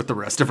anachronous with the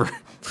rest of her.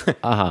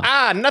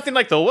 Nothing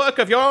like the work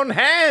of your own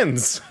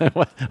hands.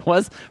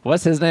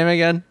 what's his name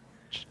again?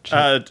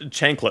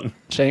 Chanklin.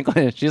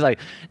 Shanklin. She's like,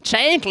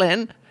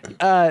 Shanklin.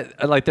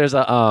 Like there's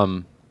a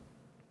I'm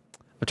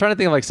trying to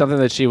think of like something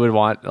that she would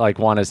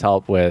want his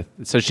help with.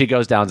 So she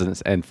goes down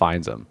and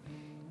finds him.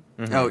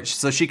 Oh,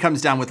 so she comes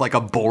down with like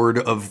a board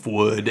of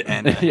wood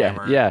and a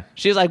hammer. Yeah.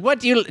 She's like, "What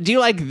do you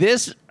like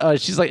this?"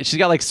 She's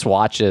got like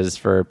swatches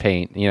for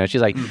paint. You know, she's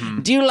like,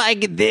 "Do you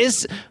like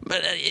this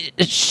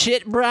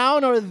shit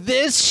brown or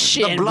this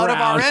shit The blood brown?"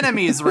 of our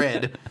enemies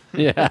red.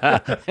 Yeah.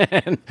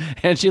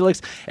 and she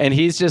looks, and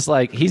he's just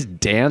like he's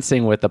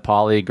dancing with the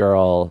poly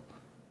girl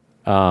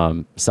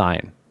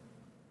sign.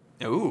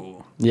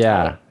 Ooh.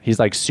 Yeah, he's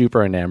like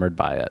super enamored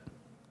by it,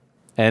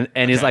 and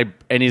he's like,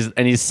 and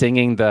he's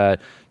singing the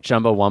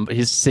Chumbawamba.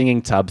 He's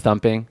singing tub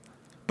thumping.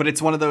 But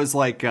it's one of those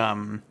like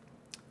in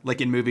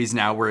movies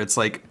now where it's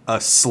like a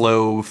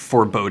slow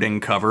foreboding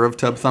cover of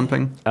tub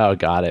thumping. Oh,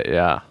 got it.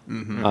 Yeah.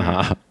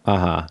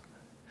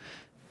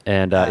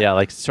 And yeah,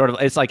 like sort of,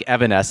 it's like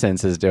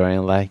Evanescence is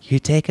doing like, you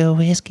take a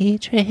whiskey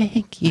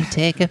drink, you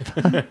take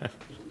a.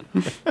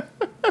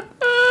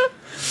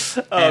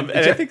 And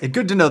I think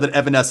Good to know that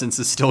Evanescence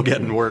is still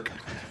getting work.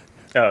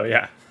 Oh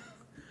yeah.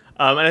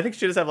 And I think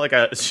she just have like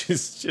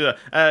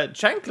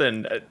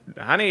Chanklin,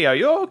 honey, are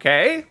you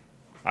okay?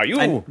 Are you?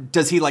 And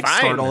does he like Fine.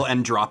 startle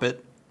and drop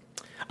it?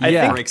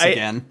 Yeah. Breaks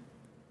again.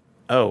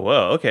 Oh,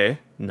 whoa, okay,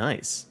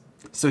 nice.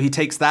 So he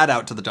takes that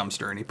out to the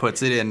dumpster and he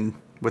puts it in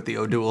with the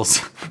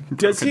O'Doul's.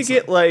 Does he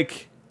get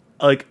like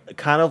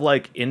kind of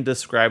like not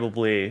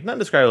indescribably,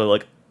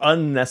 like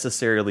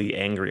unnecessarily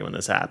angry when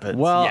this happens?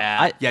 Well,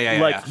 Yeah.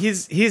 Like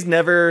he's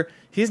never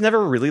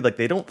really like,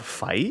 they don't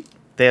fight.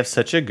 They have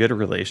such a good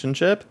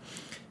relationship.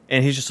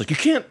 And he's just like, you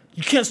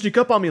can't sneak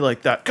up on me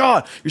like that.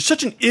 God, you're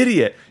such an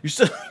idiot. You're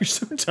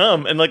so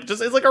dumb. And like,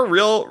 just, it's like a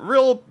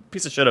real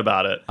piece of shit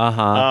about it.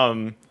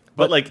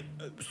 But like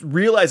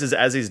realizes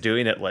as he's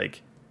doing it,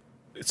 like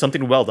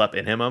something welled up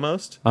in him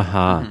almost.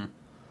 And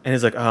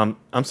he's like, I'm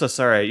so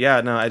sorry.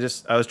 Yeah, no, I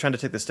was trying to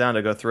take this down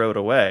to go throw it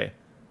away.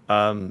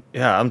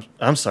 Yeah,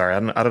 I'm sorry. I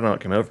don't know what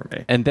came over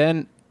me. And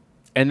then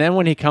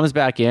when he comes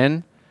back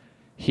in,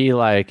 he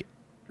like,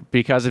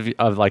 because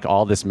of like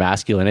all this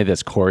masculinity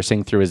that's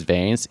coursing through his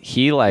veins,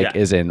 he like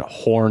is in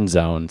horn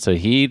zone. So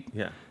he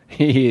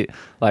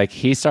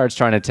starts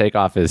trying to take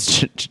off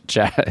his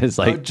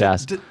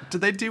chest.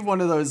 Did they do one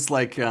of those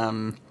like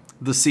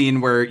the scene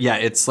where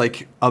it's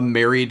like a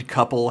married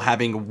couple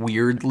having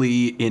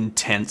weirdly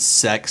intense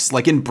sex,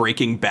 like in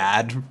Breaking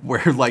Bad,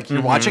 where like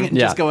you're watching it and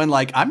just going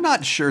like, I'm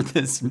not sure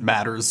this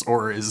matters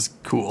or is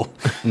cool.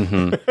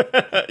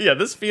 Yeah,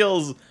 this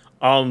feels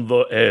on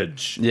the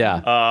edge.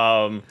 Yeah.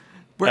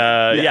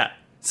 Yeah.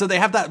 So they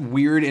have that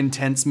weird,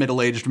 intense,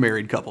 middle-aged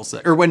married couple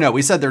sex. Or wait, no,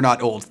 we said they're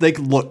not old. They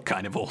look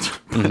kind of old.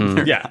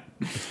 Yeah.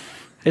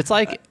 It's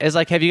like,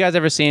 have you guys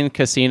ever seen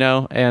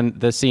Casino and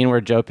the scene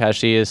where Joe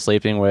Pesci is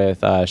sleeping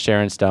with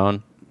Sharon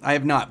Stone? I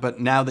have not, but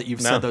now that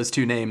you've said those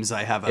two names,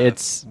 I have a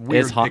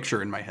weird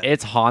picture in my head.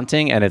 It's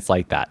haunting, and it's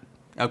like that.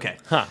 Okay.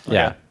 Huh.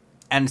 Yeah.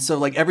 And so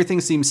like everything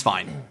seems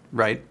fine,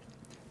 right?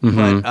 But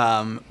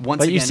once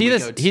But again, you see we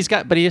this, go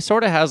to- he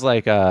sort of has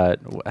like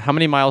how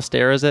many mile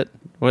stare is it?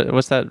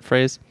 What's that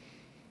phrase?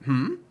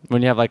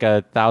 When you have like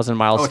 1,000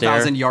 mile a stare.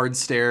 1,000-yard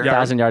stare.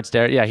 1,000-yard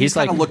stare. Yeah, He's he's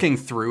like kind of looking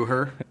through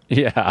her.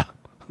 yeah.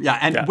 Yeah,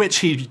 and which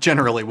he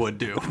generally would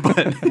do.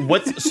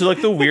 But So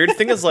like the weird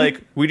thing is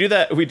like we do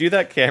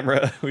that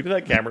camera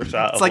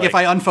shot. it's like if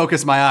I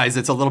unfocus my eyes,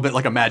 it's a little bit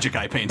like a magic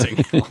eye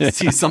painting. I'll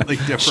see something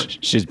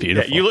different. She's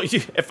beautiful.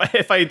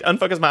 if I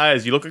unfocus my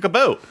eyes, you look like a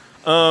boat.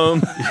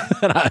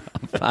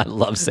 I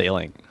love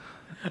sailing.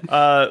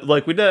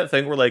 Like we did that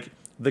thing where like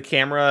the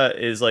camera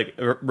is like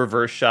a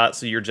reverse shot,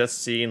 so you're just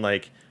seeing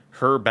like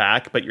her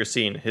back, but you're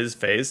seeing his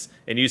face,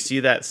 and you see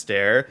that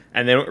stare,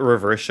 and then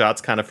reverse shots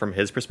kind of from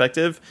his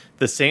perspective.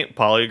 The St.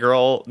 Pauli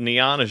girl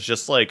neon is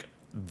just like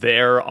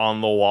there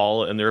on the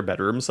wall in their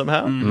bedroom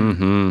somehow.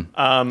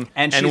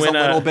 And she's a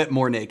little bit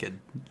more naked.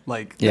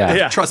 Like,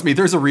 Yeah. trust me,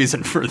 there's a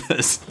reason for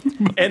this.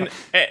 and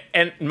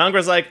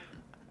Mungra's like,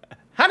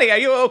 honey, are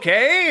you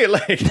okay?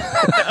 Like,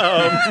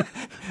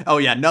 Oh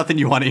yeah, nothing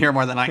you want to hear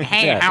more than like,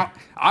 hey, Yeah. how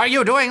are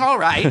you doing? All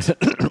right.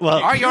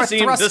 Are your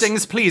seem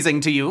thrustings pleasing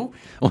to you?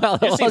 Well,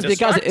 seem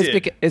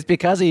it's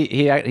because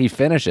he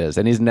finishes,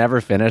 and he's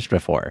never finished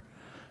before.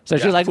 So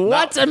she's like,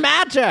 "What's the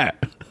matter?"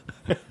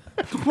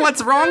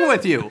 What's wrong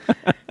with you?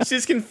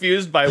 she's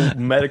confused by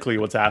medically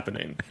what's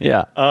happening.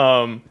 Yeah.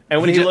 And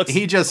when he looks,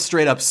 he just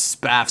straight up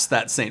spaffs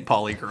that St.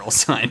 Pauli girl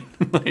sign.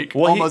 Like,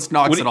 Well, almost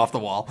knocks when it he- off the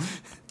wall.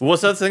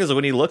 what's the other thing is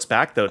when he looks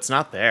back though, it's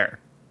not there.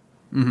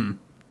 Mm-hmm.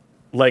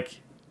 Like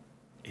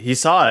he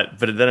saw it,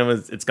 but then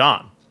it's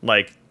gone.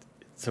 Like,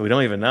 so we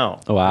don't even know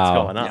what's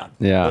Wow. going on.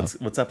 Yeah.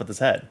 What's up with his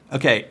head?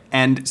 Okay,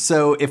 and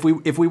so if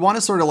we want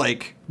to sort of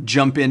like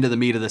jump into the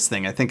meat of this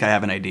thing, I think I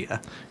have an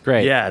idea.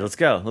 Great. Yeah, let's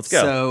go.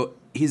 So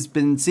he's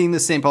been seeing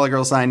this St. Pauli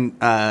girl sign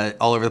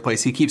all over the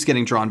place. He keeps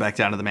getting drawn back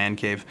down to the man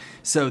cave.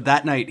 So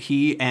that night,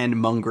 he and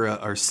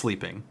Mungra are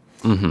sleeping.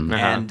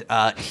 And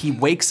he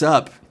wakes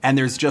up, and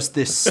there's just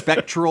this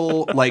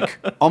spectral, like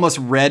almost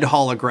red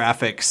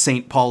holographic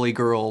St. Pauli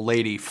girl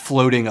lady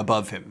floating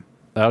above him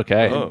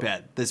Okay. in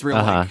bed. This real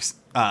like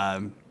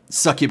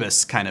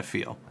succubus kind of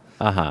feel.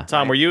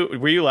 Tom, were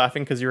you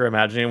laughing because you were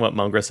imagining what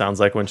Mungra sounds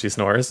like when she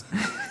snores?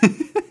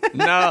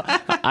 No,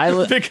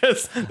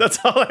 Because that's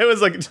all I was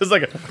like, just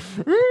like,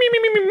 me,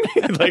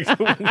 like,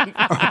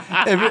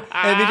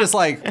 If you just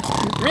like,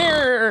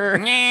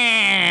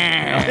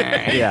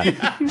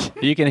 yeah.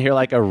 You can hear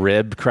like a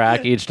rib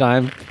crack each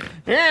time.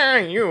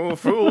 you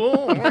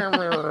fool.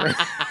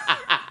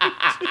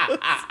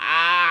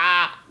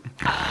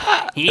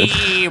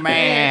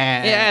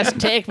 He-Man. Yes,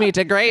 take me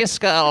to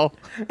Grayskull.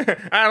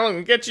 I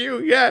don't get you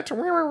yet.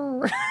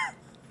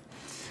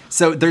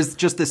 So there's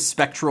just this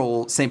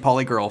spectral St.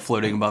 Pauli girl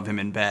floating above him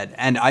in bed.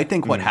 And I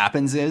think what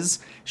happens is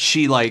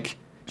she looks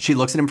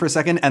at him for a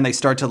second and they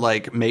start to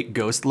like make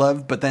ghost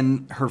love, but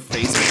then her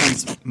face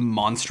becomes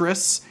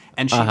monstrous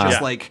and she just Yeah.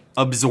 like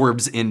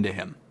absorbs into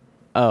him.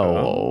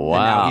 Oh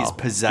And now wow. he's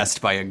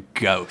possessed by a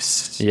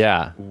ghost.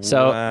 Yeah.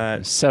 So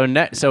What?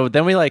 so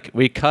then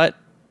we cut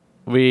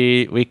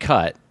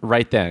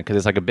right then because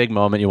it's like a big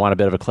moment. You want a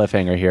bit of a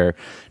cliffhanger here.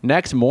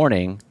 Next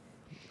morning.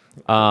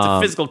 It's a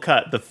physical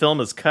cut. The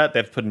film is cut. They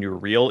have to put a new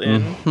reel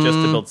in just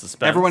to build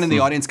suspense. Everyone in the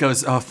audience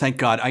goes, "Oh, thank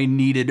God. I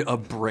needed a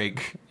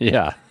break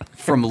Yeah.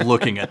 from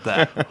looking at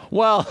that."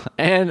 Well,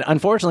 and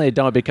unfortunately, I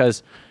don't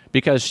because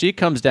she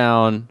comes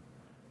down.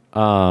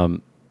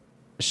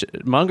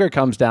 Munger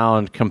comes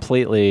down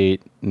completely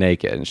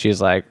naked, and she's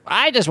like,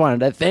 "I just wanted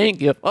to thank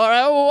you for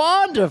a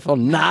wonderful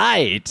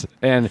night."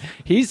 And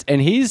he's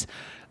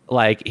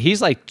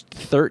like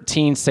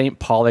 13 St.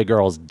 Pauli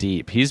girls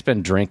deep. He's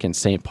been drinking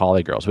St.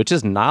 Pauli girls, which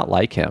is not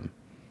like him.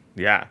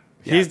 Yeah.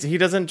 He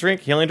doesn't drink.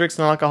 He only drinks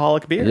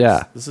non-alcoholic beers.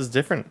 Yeah. This is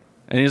different.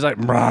 And he's like,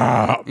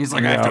 "Brah." He's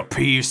like, "I have to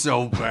pee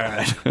so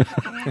bad."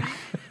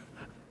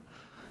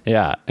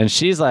 Yeah, and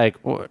she's like,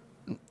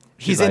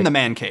 He's like- in the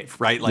man cave,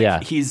 right? Like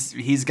Yeah.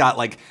 he's got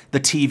like the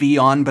TV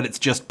on, but it's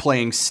just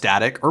playing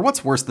static. Or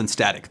what's worse than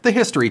static? The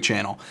History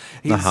Channel.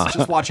 He's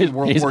just watching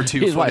World War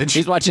II footage.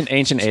 he's watching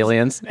Ancient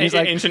Aliens. He's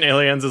like, Ancient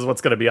Aliens is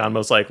what's going to be on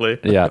most likely.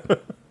 yeah.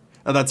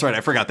 Oh, that's right. I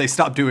forgot. They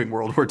stopped doing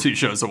World War II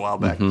shows a while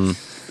back.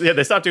 Yeah,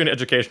 they stopped doing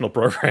educational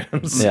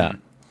programs. Yeah.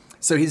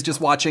 So he's just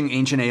watching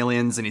Ancient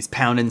Aliens, and he's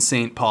pounding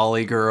St.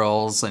 Pauli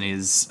girls, and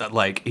he's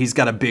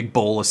got a big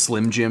bowl of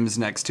Slim Jims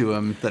next to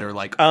him that are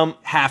like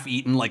half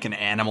eaten, like an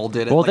animal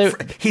did it. Well,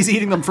 Like, he's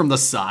eating them from the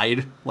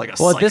side, like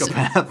a Well,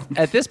 psychopath.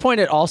 at this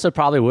point, it also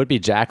probably would be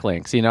Jack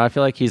Links. You know, I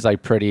feel like he's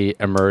like pretty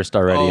immersed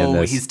already in Oh,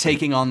 this. he's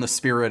taking on the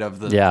spirit of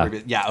the Yeah.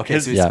 previous. Yeah. Okay.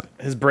 His, So he's,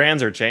 his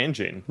brands are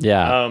changing.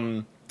 Yeah.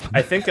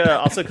 I think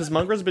also because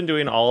Mungra's been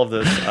doing all of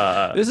this.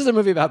 This is a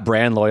movie about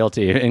brand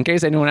loyalty. In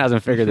case anyone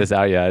hasn't figured this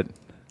out yet.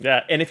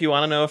 Yeah, and if you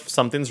want to know if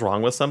something's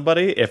wrong with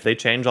somebody, if they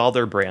change all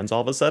their brands all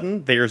of a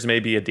sudden, there's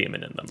maybe a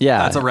demon in them. Yeah.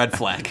 that's a red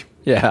flag.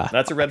 Yeah.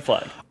 That's a red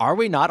flag. Are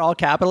we not all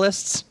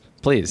capitalists?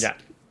 Please. Yeah.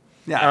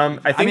 Yeah,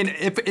 I think- mean,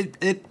 if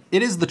it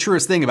is the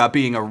truest thing about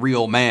being a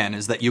real man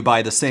is that you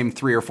buy the same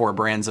 3 or 4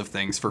 brands of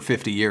things for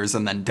 50 years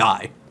and then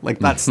die. Like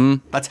that's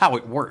how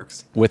it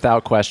works.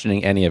 Without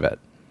questioning any of it.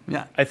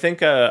 Yeah, I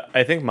think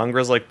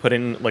Mungra's like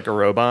putting like a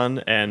robe on,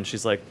 and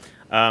she's like,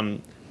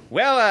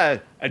 well,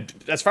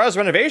 as far as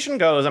renovation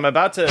goes, I'm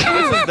about to. This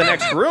is the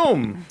next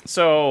room,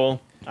 so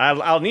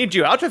I'll need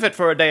you out of it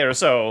for a day or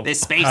so.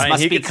 This space And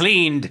must he be gets-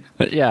 cleaned.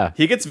 Yeah.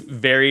 He gets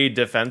very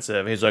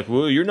defensive. He's like,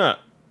 well, you're not.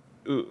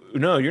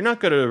 No, you're not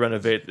going to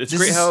renovate. It's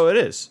great is- how it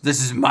is.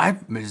 This is my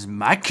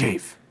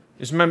cave.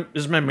 This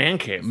is my man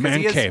cave.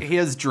 He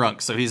is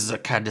drunk, so he's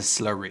kind of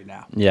slow right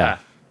now. Yeah.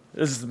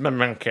 This is my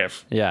man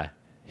cave. Yeah.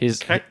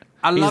 He's Okay.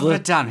 I He's love li-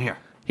 it down here.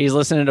 he's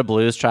listening to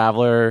Blues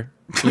Traveler,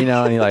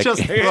 and he like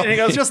Just, And he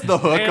goes, just the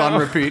hook you on know.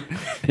 repeat.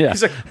 yeah.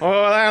 He's like, oh,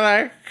 I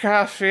like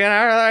coffee and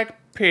I like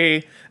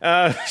pee.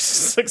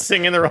 Just like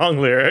singing the wrong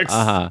lyrics.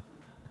 Suck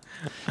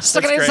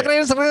it in, great. suck it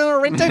in, suck it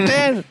in, ring, tick,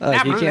 tin.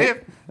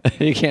 Like,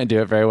 he can't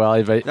do it very well,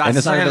 but and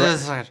it's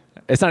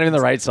not even the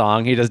right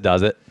song. He just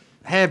does it.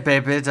 Hey,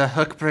 baby, the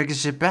hook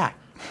brings you back.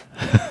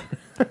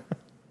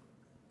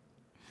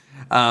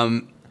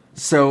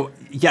 So,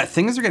 yeah,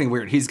 things are getting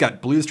weird. He's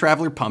got Blues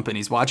Traveler pumping.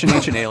 He's watching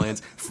Ancient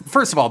Aliens.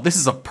 First of all, this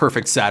is a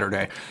perfect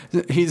Saturday.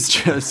 He's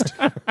just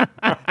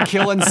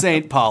killing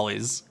St.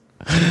 Polly's.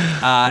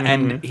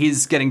 And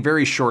he's getting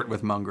very short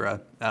with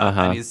Mungra.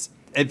 And he's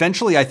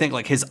eventually, I think,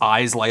 like his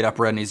eyes light up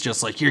red and he's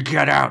just like, you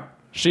get out.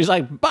 She's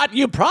like, but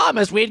you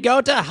promised we'd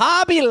go to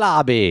Hobby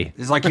Lobby.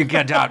 He's like, you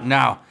get out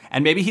now.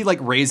 And maybe he like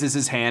raises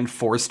his hand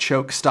force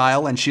choke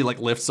style and she like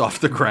lifts off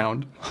the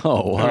ground.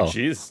 Oh, Oh, wow.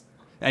 jeez.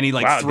 And he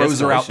like Wow, throws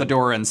her out the desperation.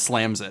 door and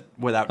slams it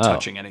without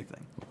touching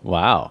anything.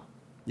 Wow.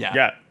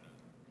 Yeah.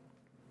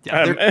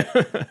 Yeah.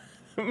 they're-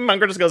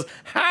 Munger just goes,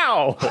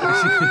 how?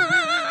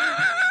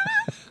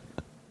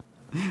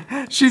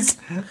 she's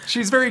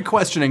very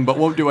questioning, but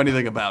won't do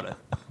anything about it.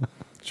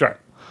 Sure.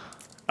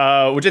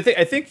 Which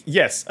I think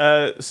yes.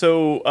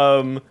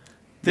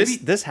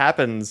 This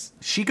happens.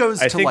 She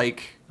goes I to think-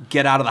 like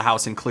get out of the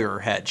house and clear her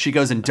head. She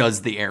goes and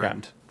does the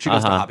errand. She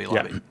goes to Hobby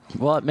Lobby. Yeah.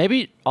 Well,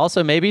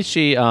 maybe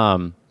she,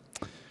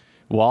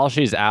 while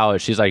she's out,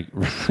 she's like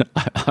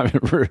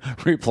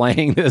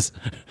replaying this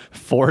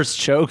forced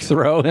choke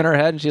throw in her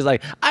head. And she's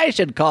like, I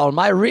should call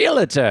my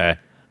realtor.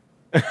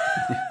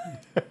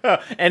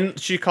 And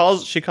she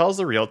calls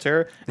the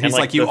realtor. And he's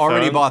like, you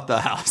already bought the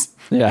house.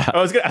 Yeah.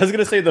 I was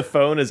gonna say the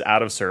phone is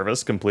out of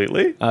service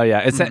completely. Oh,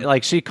 yeah. It's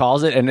like she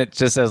calls it and it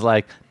just says,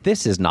 like,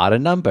 this is not a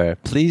number.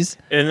 Please.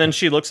 And then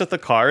she looks at the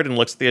card and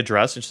looks at the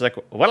address, and she's like,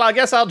 "Well, I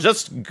guess I'll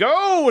just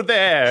go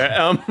there."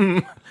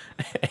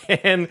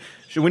 And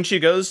when she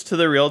goes to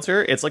the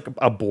realtor, it's like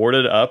a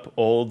boarded up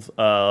old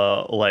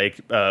post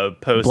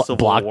Civil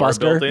War Blockbuster?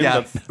 building. Yeah.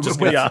 That's just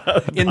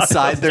With-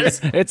 Inside there's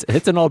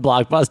It's an old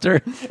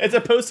Blockbuster, it's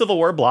a post Civil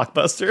War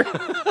blockbuster.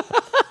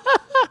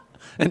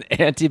 an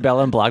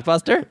antebellum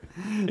Blockbuster.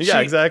 Yeah,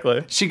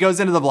 exactly. she goes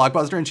into the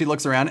Blockbuster and she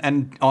looks around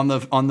and on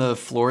the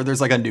floor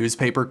there's like a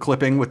newspaper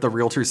clipping with the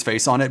realtor's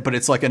face on it, but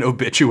it's like an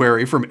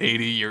obituary from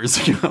 80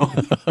 years ago.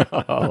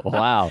 Oh,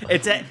 wow.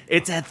 It's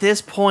at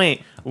this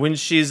point when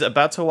she's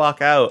about to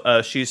walk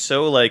out, she's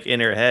so like in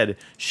her head,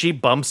 she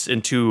bumps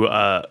into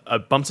a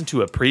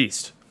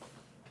priest.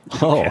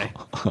 Oh,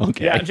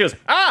 okay. Yeah, and she goes,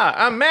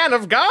 a man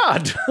of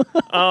God.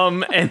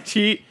 And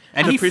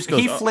And the he priest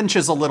goes,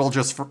 flinches a little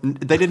just for,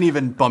 they didn't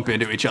even bump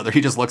into each other.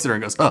 He just looks at her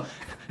and goes, "Oh."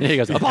 He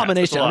goes,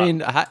 abomination.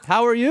 that's a I mean,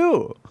 how are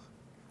you?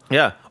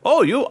 yeah.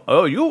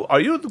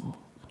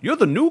 You're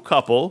the new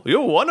couple.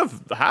 You're one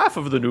of half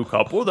of the new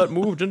couple that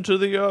moved into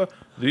the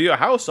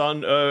house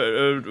on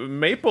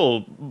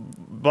Maple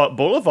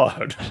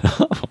Boulevard.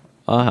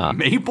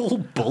 Maple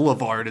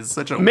Boulevard is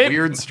such a Ma-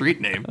 weird street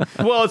name.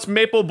 Well, it's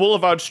Maple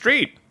Boulevard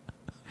Street.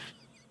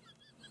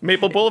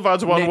 Maple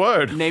Boulevard's one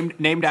word.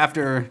 Named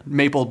after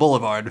Maple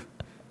Boulevard,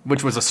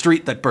 which was a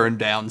street that burned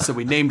down. So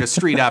we named a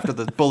street after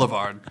the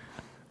boulevard.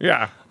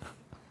 Yeah.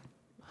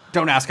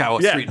 Don't ask how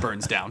a Yeah. street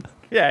burns down.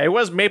 Yeah, it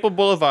was Maple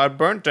Boulevard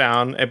burnt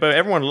down, but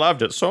everyone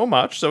loved it so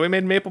much, so we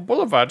made Maple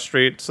Boulevard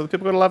Street, so the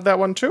people are gonna love that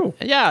one too.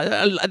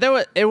 Yeah,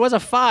 it was a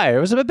fire.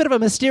 It was a bit of a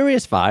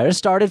mysterious fire. It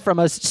started from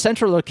a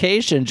central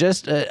location,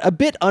 just a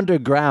bit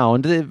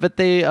underground, but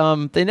they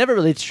never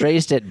really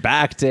traced it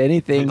back to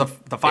anything.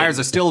 The fires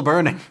are still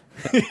burning.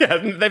 Yeah,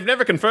 they've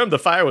never confirmed the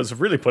fire was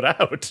really put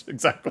out.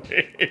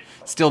 Exactly.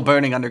 Still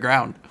burning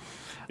underground.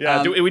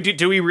 Yeah.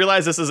 Do we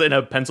realize this is in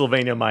a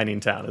Pennsylvania mining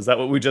town? Is that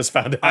what we just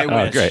found out? I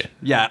wish. great.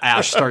 Yeah,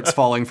 ash starts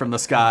falling from the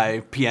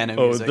sky, piano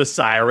Oh, music. the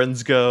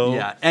sirens go.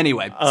 Yeah.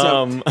 Anyway,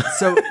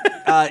 so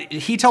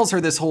he tells her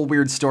this whole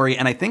weird story,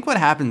 and I think what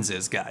happens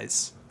is,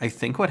 guys,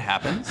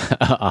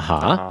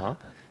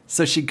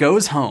 So she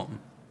goes home,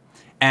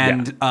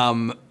 and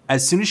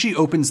as soon as she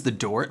opens the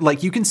door,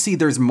 like you can see,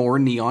 there's more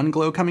neon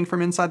glow coming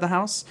from inside the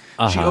house.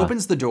 She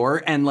opens the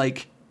door, and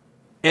like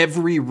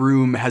every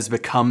room has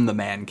become the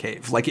man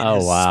cave. Like it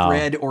has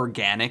spread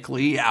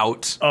organically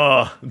out.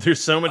 Oh,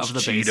 there's so much the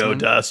Cheeto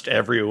basement. dust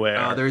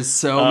everywhere. There's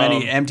so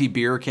many empty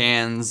beer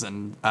cans,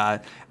 and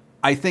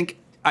I think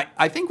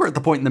we're at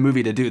the point in the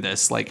movie to do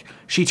this. Like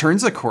she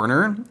turns a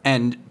corner,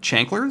 and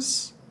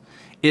Chanklers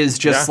is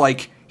just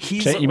like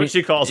he's. what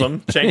she calls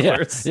them,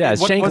 Chanklers. Yeah,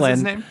 it's What's his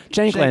Shanklin. name?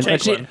 Shanklin.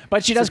 Shanklin.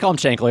 But she does call him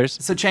Shanklers.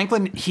 So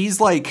Shanklin,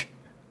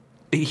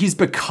 he's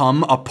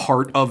become a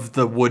part of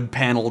the wood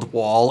paneled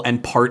wall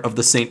and part of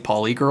the St.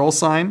 Pauli girl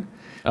sign.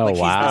 Oh, like,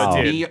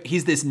 wow.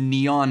 He's this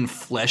neon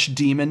flesh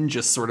demon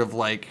just sort of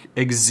like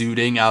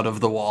exuding out of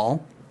the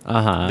wall.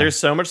 There's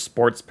so much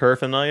sports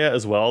paraphernalia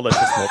as well that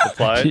just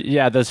multiplied.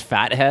 Yeah, those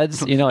fat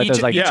heads. You know, like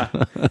those like. Yeah.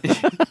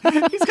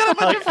 He's got a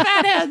bunch of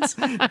fat heads.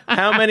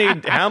 How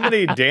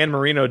many Dan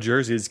Marino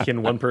jerseys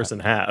can one person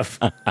have?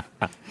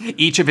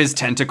 Each of his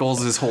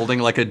tentacles is holding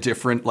like a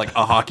different, like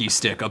a hockey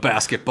stick, a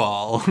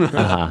basketball,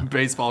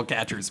 baseball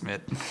catcher's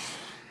mitt.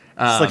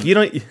 It's like you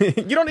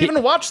don't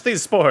even watch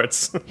these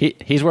sports.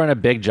 He's wearing a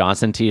Big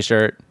Johnson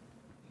t-shirt.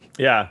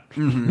 Yeah.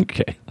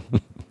 Okay.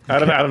 I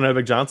don't know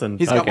Big Johnson.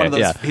 He's got one of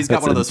those. yeah. He's got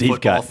That's one of a those deep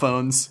football cut.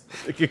 phones.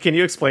 Can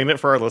you explain it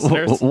for our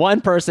listeners?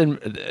 One person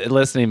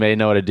listening may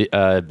know what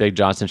a Big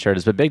Johnson shirt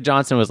is, but Big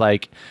Johnson was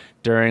like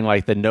during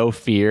like the No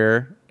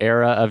Fear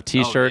era of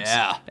t-shirts.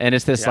 yeah. And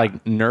it's this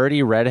like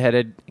nerdy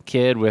redheaded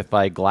kid with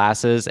like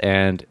glasses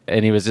and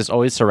he was just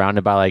always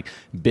surrounded by like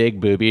big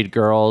boobied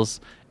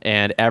girls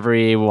and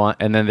everyone,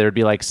 and then there'd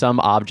be like some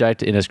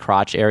object in his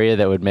crotch area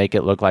that would make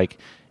it look like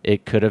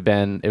it could have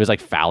been, it was like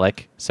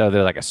phallic. So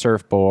they're like a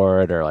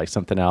surfboard or like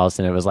something else.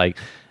 And it was like,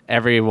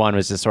 everyone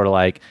was just sort of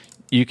like,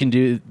 you can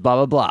do blah,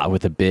 blah, blah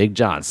with a Big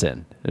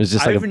Johnson. It was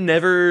just like, I've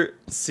never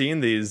seen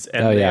these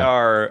and they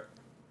are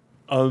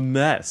a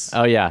mess.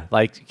 oh yeah.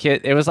 Like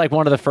it was like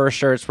one of the first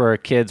shirts where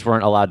kids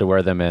weren't allowed to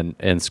wear them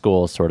in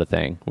school sort of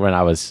thing when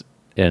I was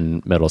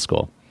in middle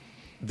school.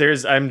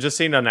 I'm just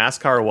seeing a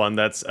NASCAR one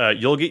that's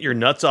you'll get your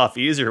nuts off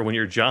easier when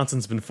your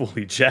Johnson's been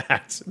fully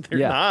jacked. They're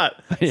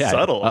not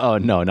subtle. Oh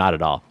no, not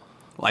at all.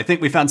 Well, I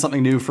think we found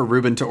something new for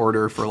Ruben to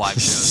order for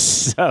live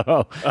shows.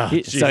 So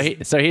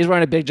he's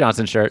wearing a Big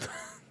Johnson shirt.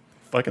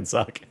 Fucking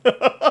suck.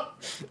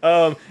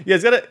 Yeah,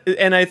 it's got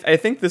and I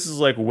think this is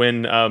like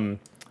when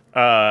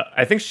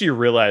I think she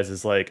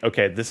realizes like,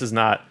 okay, this is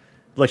not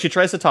like, she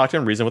tries to talk to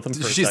him, reason with him for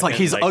a She's second, like,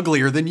 he's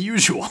uglier than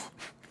usual.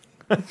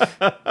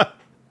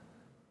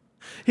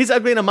 He's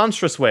ugly in a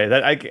monstrous way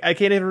that I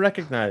can't even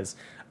recognize.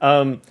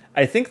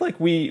 I think like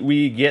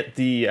we get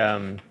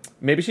the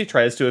maybe she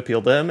tries to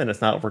appeal to him and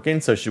it's not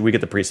working, so we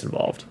get the priest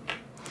involved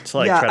to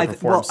like try to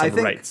perform some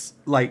rites.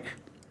 Like,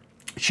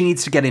 she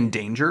needs to get in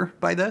danger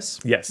by this.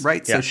 Yes.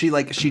 Right. Yeah.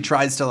 So she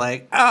tries to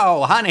like,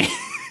 oh, honey.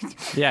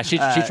 Yeah, she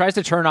tries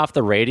to turn off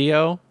the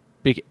radio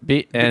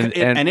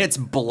and it's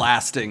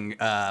blasting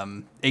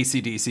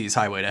AC/DC's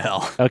Highway to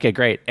Hell. okay,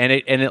 great. And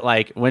it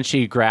like when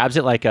she grabs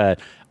it, like a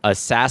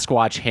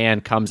Sasquatch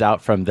hand comes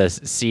out from this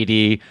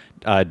CD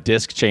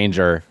disc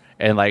changer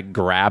and like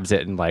grabs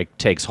it and like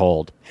takes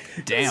hold.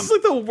 Damn. This is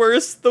like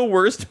the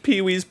worst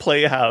Pee-wee's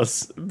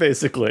Playhouse,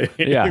 basically.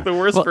 Yeah. Like the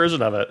worst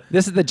version of it.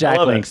 This is the Jack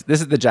Link. This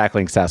is the Jack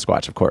Link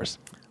Sasquatch, of course.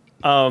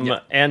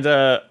 And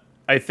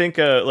I think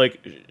like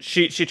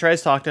she tries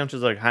to talk to him.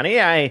 She's like, honey,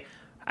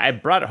 I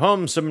brought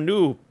home some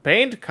new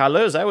paint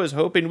colors. I was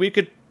hoping we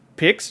could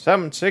pick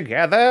some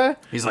together.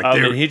 He's like,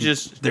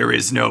 there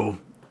is no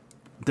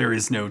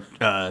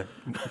I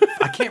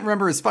can't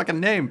remember his fucking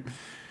name.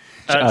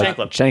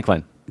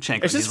 Shanklin.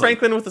 It's just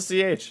Franklin with a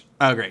CH.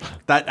 Oh, great.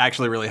 That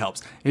actually really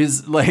helps.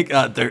 He's like,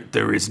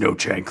 there is no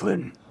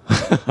Shanklin.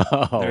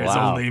 There is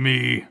only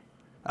me.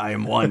 I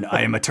am one.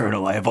 I am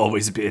eternal. I have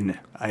always been.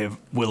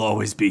 Will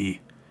always be.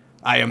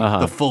 I am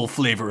the full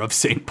flavor of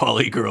St.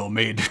 Pauli girl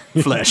made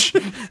flesh.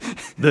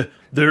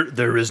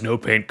 There is no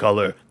paint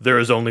color. There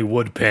is only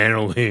wood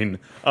paneling.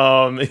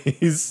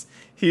 He's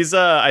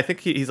I think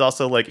he's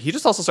also like, he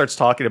just also starts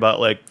talking about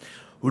like,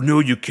 oh, no,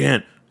 you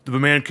can't. The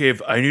man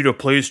cave, I need a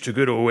place to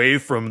get away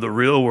from the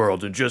real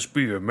world and just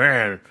be a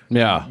man.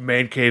 Yeah.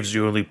 Man cave's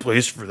the only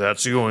place for that.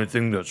 It's the only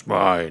thing that's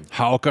mine.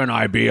 How can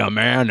I be a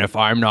man if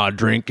I'm not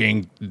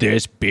drinking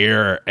this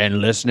beer and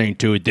listening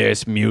to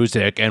this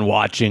music and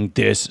watching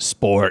this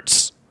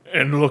sports?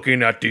 And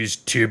looking at these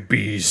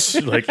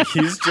tibbies. Like,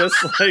 he's just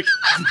like...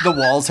 The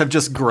walls have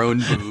just grown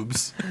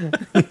boobs.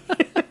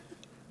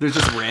 There's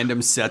just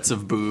random sets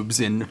of boobs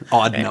in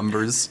odd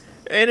numbers.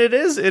 And it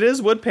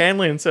is wood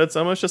paneling, so it's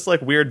almost just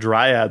like weird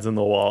dryads in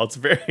the wall. It's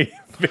very,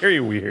 very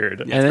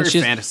weird. Yeah, it's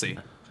very fantasy.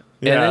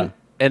 Yeah.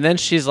 And then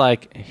she's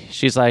like,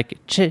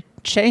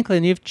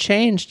 Shanklin, you've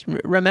changed.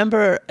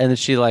 Remember? And then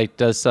she like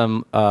does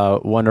some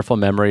wonderful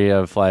memory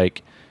of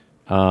like,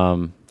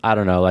 I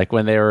don't know, like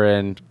when they were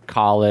in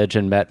college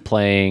and met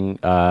playing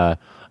Uno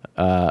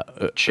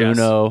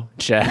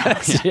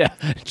chess.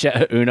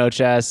 Uno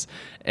chess.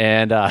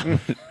 And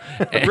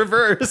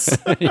reverse.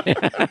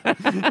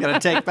 Gotta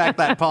take back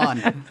that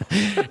pawn.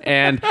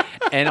 and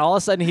all of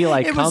a sudden he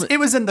like it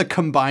was in the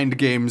combined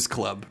games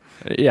club.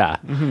 Yeah.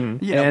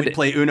 Mm-hmm. Yeah, we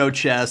play Uno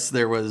chess.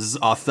 There was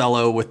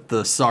Othello with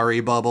the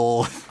sorry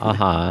bubble.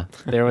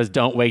 There was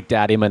Don't Wake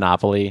Daddy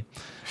Monopoly.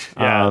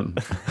 Yeah.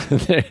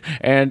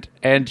 And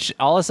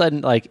all of a sudden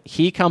like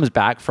he comes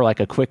back for like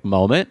a quick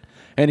moment.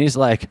 And he's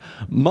like,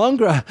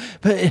 Mungra,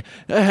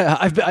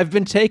 I've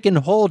been taken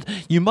hold.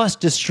 You must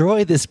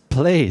destroy this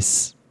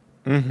place.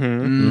 Yeah.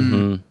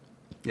 And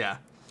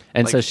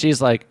Like- so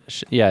she's like,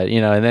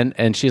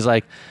 and she's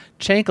like,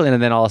 Chanklin,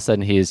 and then all of a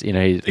sudden he's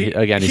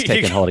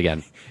taking hold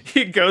again.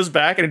 He goes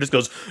back and he just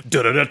goes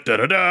da da da da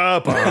da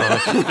da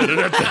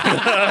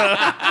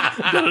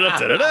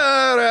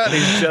da. And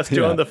he's just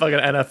doing the fucking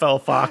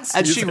NFL Fox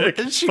And music,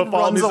 she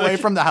football runs music. away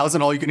from the house,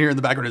 and all you can hear in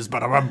the background is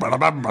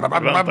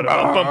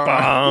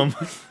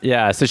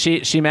Yeah, so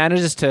she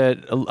manages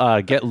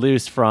to get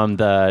loose from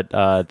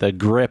the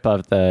grip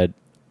of the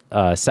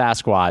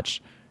Sasquatch,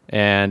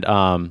 and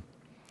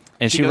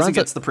she she goes runs and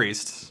gets the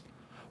priest.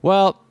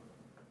 Well,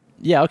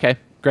 yeah, okay,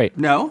 great.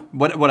 No,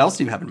 what else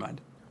do you have in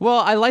mind? Well,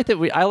 I like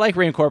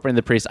reincorporating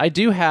the priest. I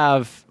do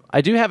have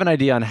an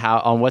idea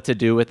on what to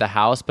do with the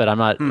house, but I'm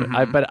not.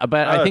 I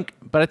think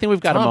we've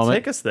got a moment.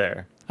 Take us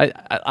there.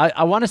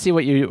 I want to see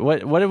what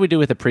do we do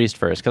with the priest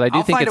first, because I do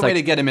I'll think find it's a way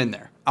to get him in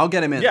there. I'll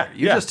get him in there.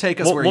 You just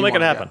take us where we'll you make it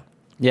wanna happen. go.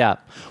 Yeah.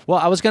 Well,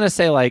 I was gonna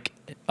say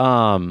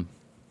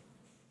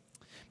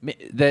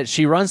that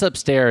she runs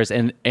upstairs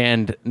and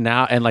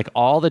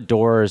all the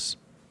doors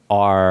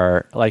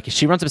are like,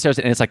 she runs upstairs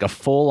and it's like a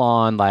full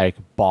on like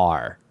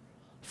bar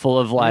full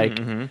of like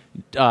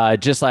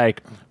just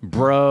like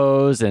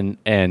bros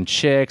and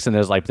chicks, and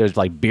there's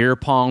like beer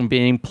pong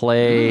being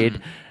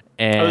played.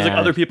 And there's like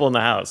other people in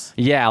the house.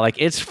 Yeah, like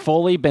it's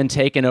fully been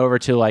taken over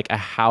to like a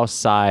house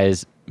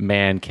size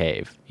man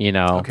cave, you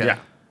know? Okay. Yeah.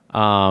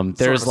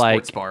 There's sort of a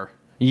like sports bar.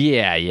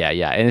 Yeah.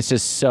 And it's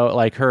just so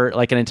like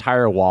an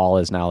entire wall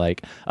is now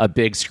like a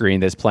big screen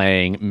that's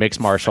playing mixed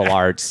martial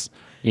arts,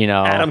 you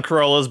know. Adam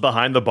Carolla's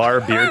behind the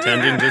bar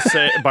bartending, just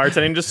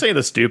saying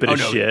the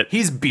stupidest shit.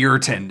 He's beer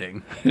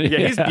tending.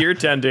 Yeah, he's beer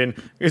tending.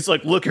 He's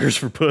like, lookers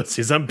for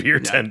pussies. I'm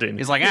beer tending.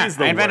 He's like,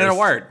 the I invented a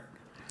worst. word.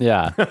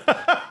 Yeah.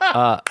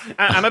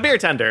 I'm a beer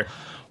tender.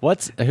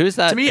 Who's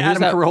that? To me, who's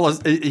Adam that?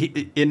 Carolla's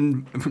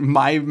in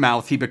my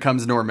mouth. He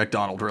becomes Norm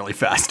Macdonald really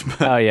fast.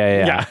 Oh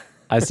yeah. Yeah.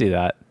 I see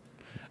that.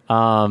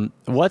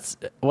 What's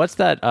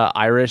that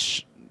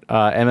Irish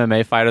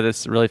MMA fighter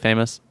that's really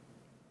famous?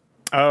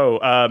 Oh,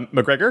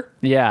 McGregor?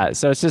 Yeah,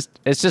 so it's just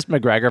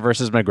McGregor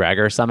versus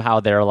McGregor. Somehow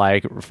they're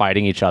like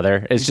fighting each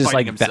other. It's He's just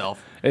fighting like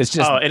himself. It's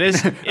just It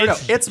is.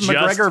 It's just,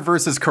 McGregor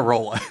versus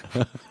Carolla.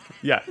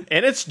 Yeah,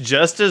 and it's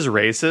just as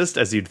racist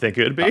as you'd think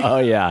it would be. Oh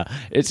yeah,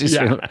 it's just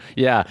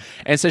yeah.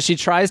 And so she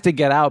tries to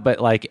get out, but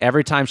like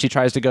every time she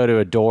tries to go to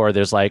a door,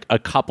 there's like a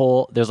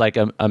couple. There's like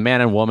a man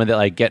and woman that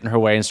like get in her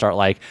way and start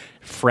like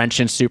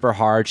Frenching super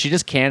hard. She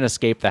just can't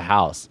escape the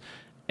house.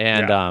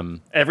 And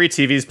every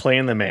TV's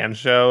playing the Man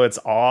Show. It's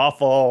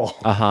awful.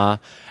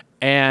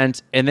 And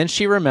then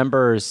she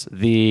remembers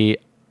the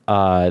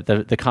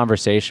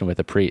conversation with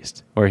the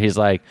priest where he's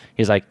like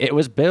it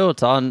was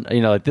built on, you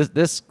know, like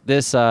this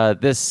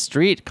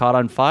street caught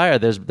on fire.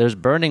 There's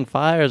burning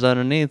fires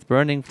underneath.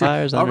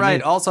 All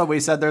right. Also,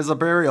 we said there's a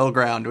burial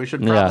ground. We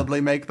should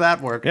probably make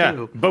that work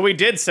too. But we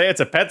did say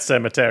it's a pet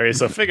cemetery,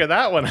 so figure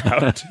that one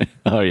out.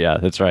 Oh yeah,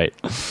 that's right.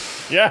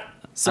 Yeah.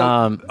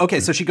 So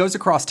so she goes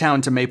across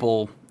town to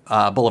Maple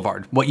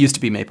Boulevard. What used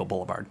to be Maple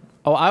Boulevard.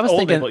 Oh, I was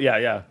thinking. Maple,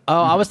 yeah.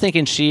 Oh, I was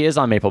thinking she is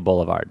on Maple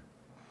Boulevard.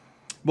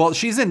 Well,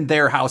 she's in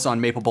their house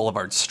on Maple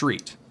Boulevard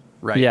Street,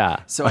 right?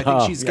 Yeah. So I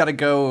think she's got to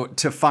go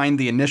to find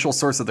the initial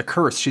source of the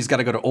curse. She's got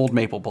to go to Old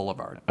Maple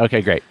Boulevard.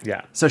 Okay, great.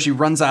 Yeah. So she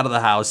runs out of the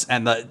house,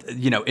 and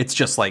it's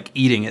just like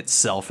eating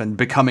itself and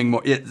becoming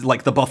more.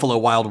 Like the Buffalo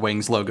Wild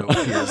Wings logo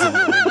appears in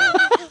the window.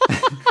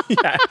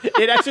 Yeah,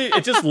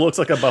 it just looks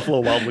like a Buffalo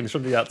Wild Wings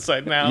from the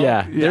outside now.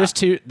 Yeah. There's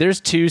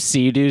two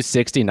Sea-Doos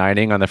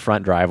 69ing on the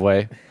front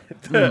driveway.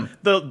 The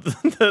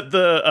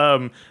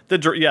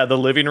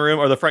living room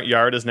or the front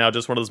yard is now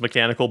just one of those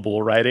mechanical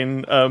bull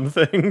riding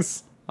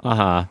things.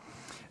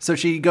 So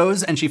she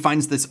goes and she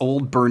finds this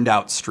old burned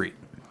out street.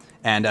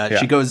 And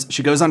she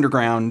goes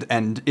underground,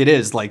 and it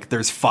is like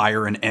there's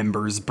fire and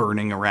embers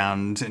burning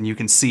around, and you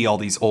can see all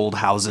these old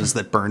houses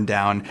that burned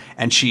down.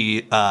 And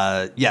she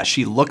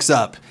looks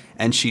up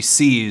and she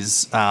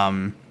sees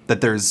that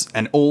there's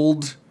an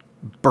old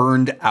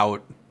burned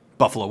out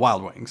Buffalo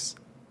Wild Wings.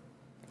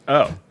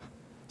 Oh.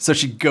 So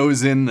she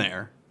goes in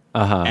there,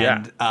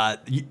 and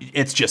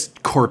it's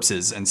just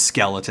corpses and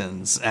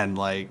skeletons and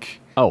like.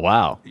 Oh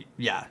wow!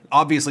 Yeah,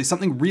 obviously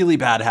something really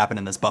bad happened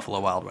in this Buffalo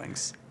Wild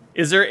Wings.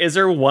 Is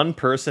there one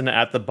person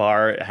at the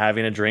bar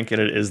having a drink,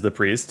 and it is the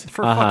priest?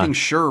 For fucking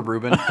sure,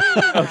 Ruben.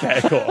 Okay,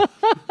 cool.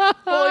 Well,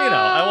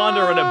 I wanted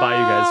to run it by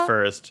you guys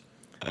first.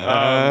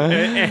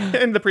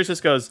 And the priest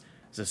just goes,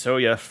 "So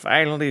you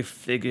finally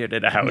figured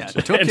it out? Yeah,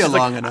 it took you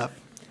long enough.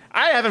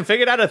 I haven't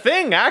figured out a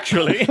thing,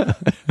 actually."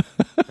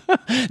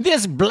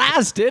 This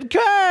blasted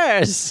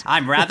curse!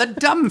 I'm rather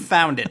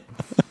dumbfounded.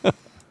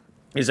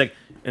 He's like,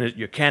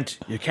 you can't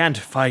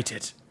fight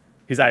it.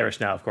 He's Irish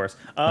now, of course.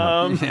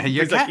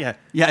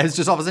 It's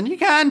just all of a sudden, you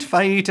can't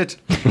fight it.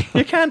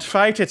 You can't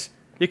fight it.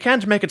 You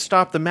can't make it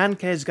stop. The man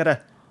cave's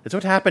gotta. It's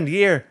what happened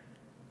years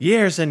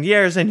and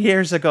years and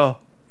years ago.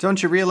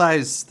 Don't you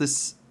realize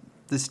this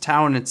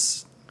town?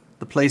 It's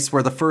the place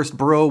where the first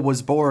bro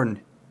was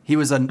born. He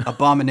was an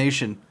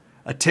abomination,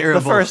 a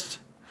terrible.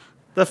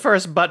 The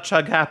first butt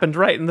chug happened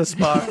right in this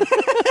bar.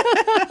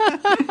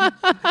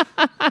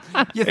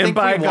 You think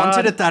by we wanted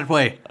God. it that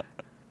way?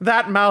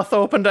 That mouth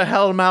opened a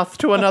hell mouth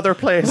to another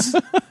place.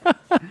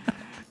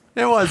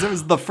 It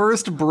was the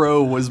first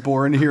bro was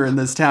born here in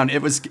this town.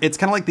 It's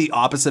kind of like the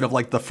opposite of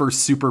like the first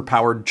super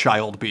powered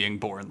child being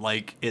born.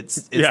 Like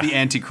it's the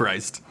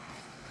Antichrist.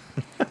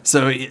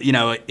 So, you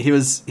know, he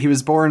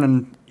was born,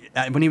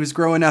 and when he was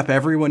growing up,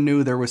 everyone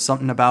knew there was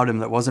something about him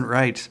that wasn't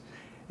right.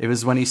 It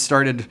was when he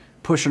started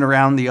pushing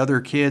around the other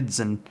kids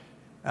and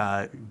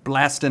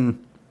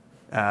blasting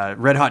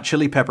Red Hot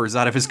Chili Peppers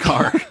out of his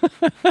car.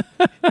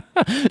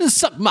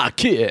 Suck my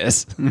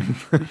kiss.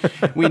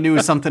 We knew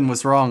something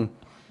was wrong.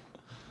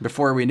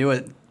 Before we knew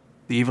it,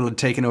 the evil had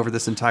taken over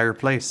this entire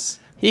place.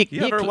 He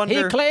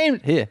wonder-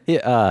 claimed he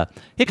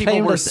People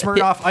claimed were that-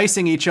 Smirnoff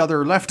icing each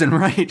other left and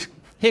right.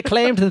 He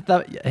claimed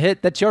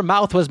that your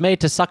mouth was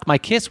made to suck my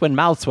kiss when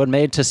mouths were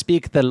made to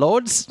speak the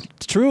Lord's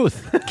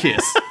truth.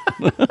 Kiss.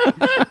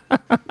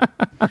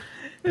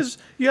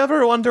 You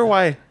ever wonder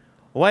why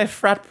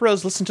frat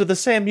bros listen to the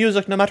same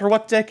music no matter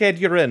what decade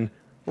you're in?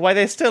 Why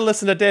they still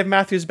listen to Dave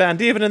Matthews Band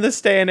even in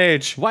this day and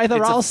age? Why they're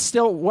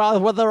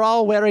they're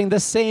all wearing the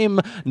same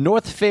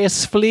North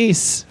Face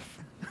fleece.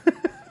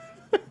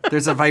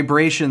 There's a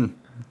vibration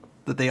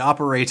that they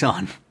operate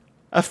on.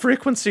 A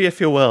frequency, if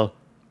you will.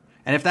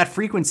 And if that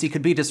frequency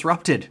could be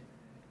disrupted,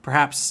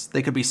 perhaps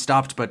they could be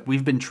stopped, but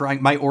we've been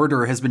trying. My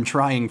order has been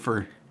trying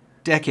for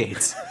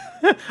decades.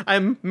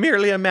 I'm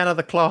merely a man of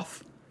the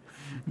cloth.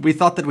 We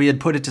thought that we had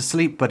put it to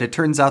sleep, but it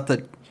turns out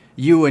that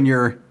you and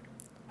your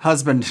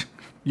husband,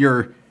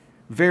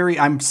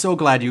 I'm so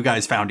glad you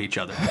guys found each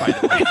other, by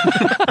the way.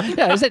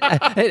 Yeah,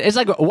 it's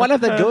like one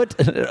of the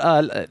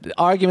good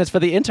arguments for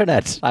the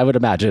internet, I would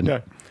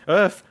imagine.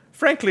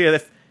 Frankly,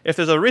 if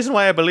there's a reason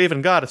why I believe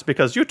in God, it's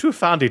because you two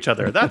found each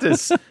other. That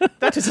is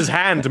his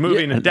hand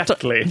moving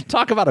deftly.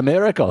 Talk about a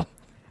miracle.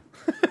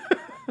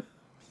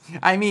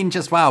 I mean,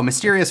 just wow,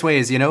 mysterious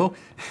ways, you know?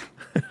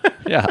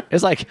 Yeah,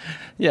 it's like,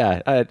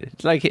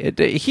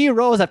 he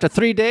rose after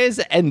 3 days,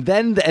 and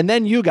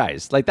then you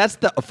guys. Like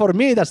for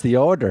me, that's the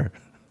order.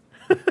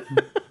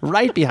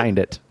 Right behind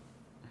it.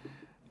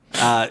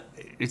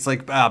 It's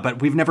like,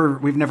 but we've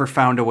never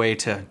found a way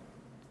to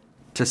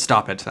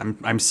stop it.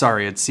 I'm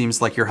sorry. It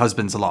seems like your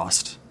husband's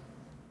lost.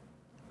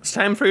 It's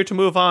time for you to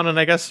move on and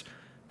I guess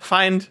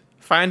find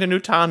a new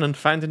town and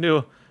find a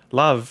new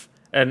love.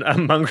 And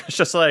Mungra's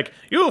just like,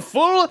 you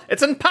fool!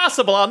 It's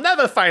impossible! I'll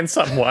never find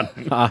someone!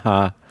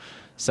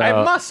 So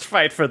I must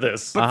fight for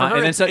this. But for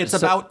her, and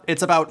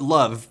it's about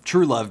love,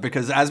 true love,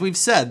 because as we've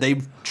said,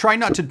 they try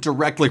not to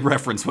directly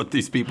reference what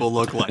these people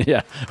look like.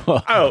 yeah.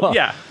 Well,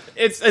 Yeah.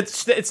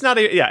 It's not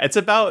it's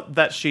about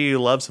that she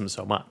loves him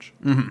so much.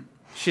 Mm-hmm.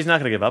 She's not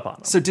going to give up on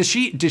him. So does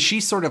she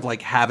sort of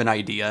like have an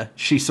idea?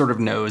 She sort of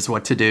knows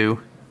what to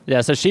do.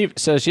 Yeah, so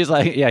she's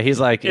like, yeah, he's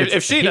like,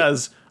 If she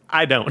does,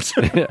 I don't.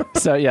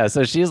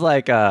 so she's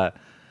like,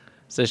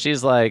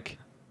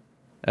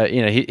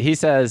 he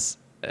says,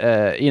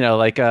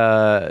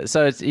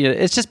 so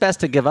it's just best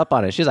to give up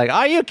on it. She's like,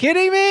 are you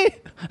kidding me?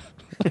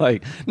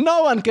 Like,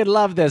 no one could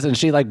love this. And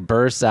she like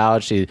bursts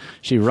out. She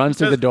runs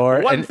through the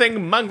door. One thing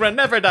Mungra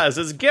never does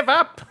is give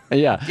up.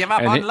 Yeah. Give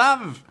up on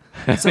love.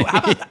 So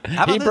how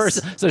about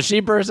this? So she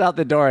bursts out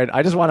the door, and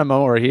I just want a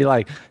moment where he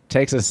like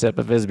takes a sip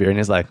of his beer and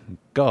he's like,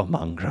 go,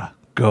 Mungra,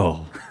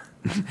 go.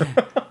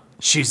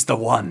 She's the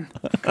one.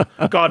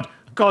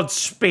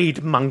 Godspeed,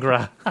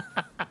 Mungra.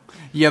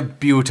 You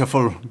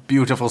beautiful,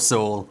 beautiful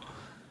soul.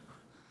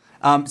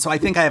 So I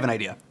think I have an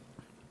idea.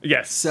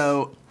 Yes.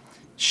 So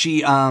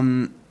she's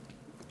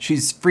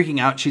freaking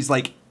out. She's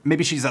like,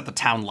 maybe she's at the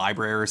town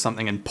library or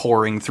something and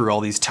pouring through all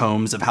these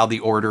tomes of how the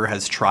Order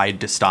has tried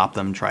to stop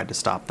them.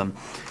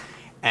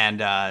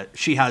 And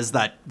she has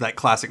that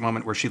classic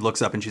moment where she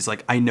looks up and she's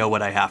like, I know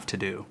what I have to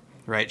do.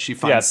 Right? She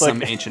finds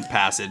some ancient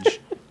passage.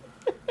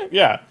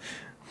 Yeah.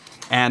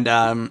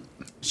 And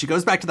she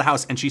goes back to the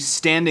house and she's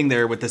standing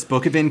there with this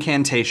book of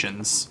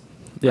incantations.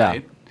 Yeah.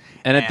 Right?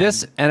 And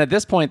at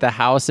this point, the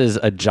house is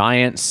a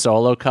giant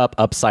solo cup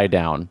upside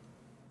down.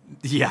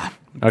 Yeah.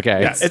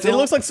 Okay. Yeah, it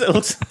looks like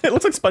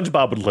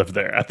SpongeBob would live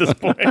there at this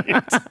point.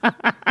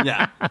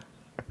 Yeah.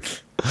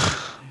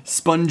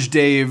 Sponge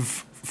Dave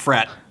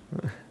frat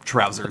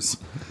trousers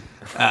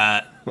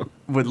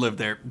would live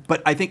there.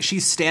 But I think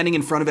she's standing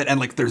in front of it and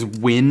like there's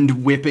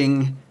wind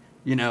whipping,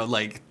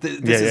 like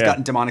this has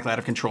gotten demonically out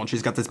of control. And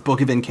she's got this book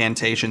of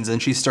incantations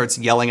and she starts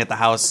yelling at the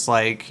house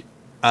like,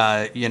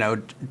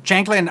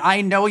 Janklin,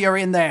 I know you're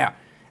in there.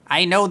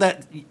 I know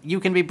that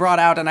you can be brought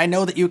out and I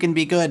know that you can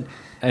be good.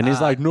 And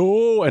he's like,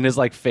 no, and his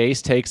like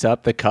face takes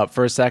up the cup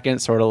for a second,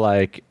 sort of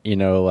like,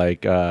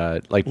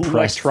 like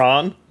pressed.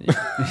 Tron.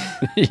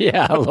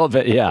 Yeah, a little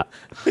bit, yeah.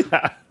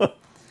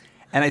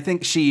 And I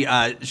think she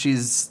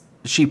opens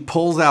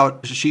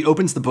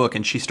the book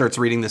and she starts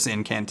reading this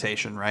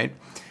incantation, right?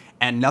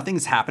 And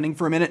nothing's happening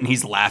for a minute, and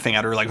he's laughing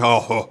at her like,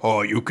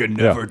 "Oh, you can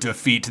never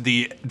defeat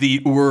the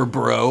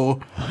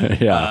bro."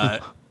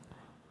 Yeah.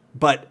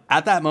 But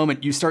at that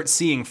moment, you start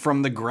seeing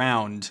from the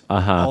ground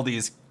all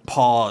these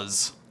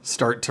paws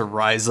start to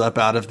rise up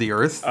out of the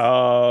earth.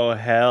 Oh,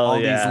 hell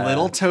all yeah. these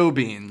little toe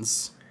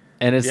beans.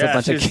 And it's Yeah, a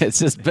bunch of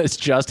kids. It's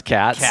just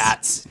cats.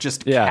 Cats,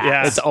 just Yeah. cats.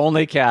 Yeah. It's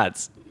only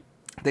cats.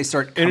 They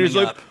start And coming he's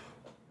like, up.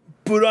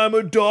 but I'm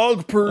a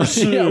dog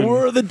person. Yeah,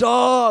 we're the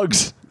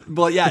dogs.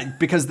 Well, yeah,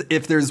 because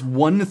if there's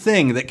one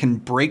thing that can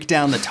break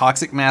down the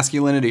toxic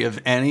masculinity of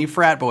any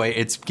frat boy,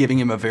 it's giving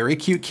him a very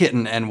cute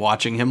kitten and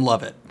watching him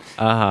love it.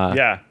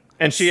 Yeah.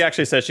 And she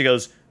actually says, she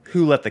goes,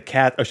 who let the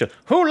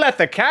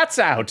cats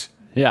out?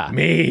 Yeah.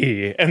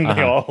 Me. And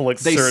they all like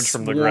They surge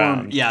from the swarm-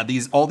 ground. Yeah,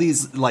 all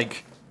these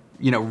like,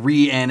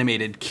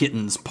 reanimated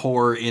kittens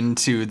pour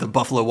into the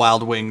Buffalo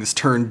Wild Wings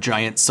turned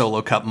giant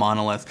Solo Cup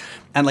monolith.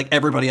 And like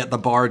everybody at the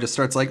bar just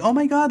starts like, oh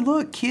my God,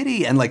 look,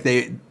 kitty. And like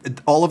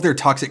all of their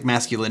toxic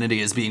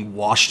masculinity is being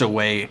washed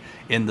away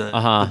in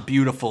the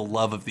beautiful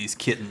love of these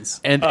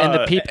kittens. And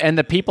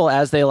the people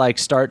as they like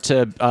start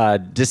to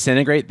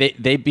disintegrate,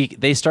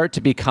 they start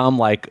to become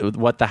like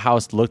what the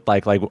house looked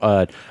like. Like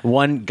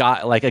one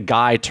guy, like a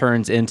guy,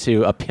 turns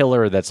into a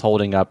pillar that's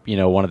holding up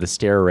one of the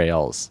stair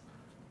rails.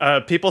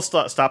 People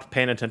stop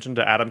paying attention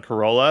to Adam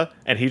Carolla,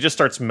 and he just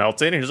starts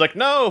melting. And he's like,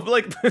 "No,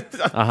 like, please."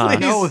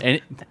 No, And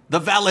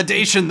the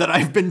validation that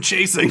I've been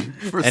chasing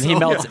for and so he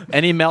melts. long.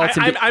 And he melts.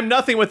 I'm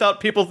nothing without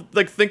people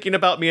like thinking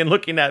about me and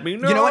looking at me.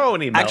 No, You know what?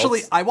 and he melts.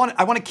 Actually, I want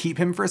to keep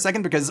him for a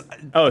second because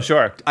oh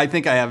sure. I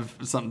think I have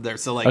something there.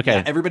 So like, Okay.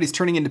 yeah, everybody's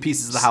turning into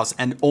pieces of the house,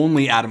 and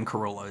only Adam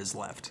Carolla is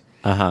left.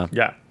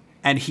 Yeah.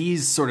 And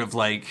he's sort of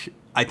like,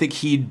 I think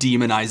he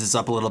demonizes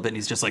up a little bit, and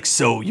he's just like,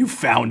 "So you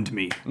found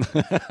me."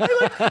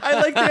 I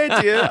like the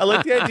idea. I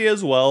like the idea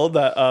as well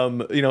that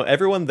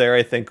everyone there.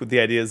 I think the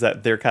idea is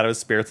that they're kind of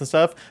spirits and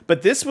stuff.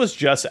 But this was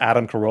just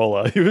Adam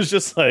Carolla. He was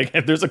just like,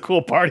 if there's a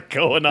cool party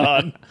going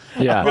on,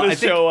 Yeah. I'm Well, gonna I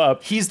think show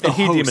up. he's the and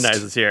he host.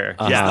 demonizes here.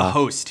 He's Yeah. the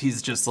host.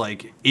 He's just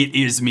like, "It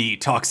is me,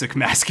 toxic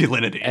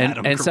masculinity."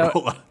 Adam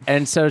Carolla.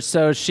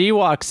 So she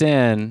walks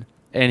in,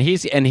 and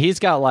he's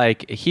got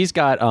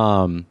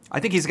I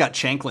think he's got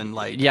Shanklin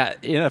like. yeah,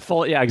 in a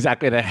full, yeah,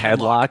 exactly, the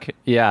headlock.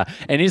 Yeah.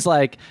 And he's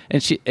like,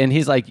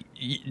 he's like,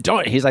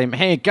 don't, he's like,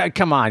 hey,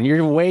 come on,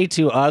 you're way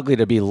too ugly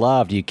to be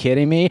loved. You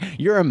kidding me?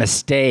 You're a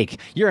mistake.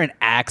 You're an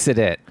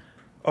accident.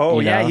 Oh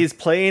You yeah, know? he's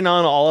playing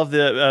on all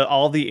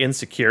the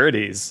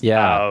insecurities.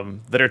 Yeah.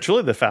 That are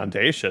truly the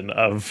foundation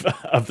of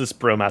this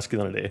bro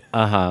masculinity.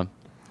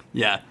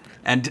 Yeah.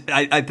 And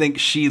I think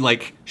she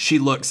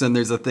looks, and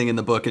there's a thing in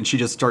the book, and she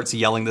just starts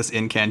yelling this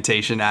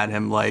incantation at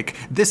him like,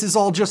 "This is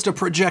all just a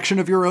projection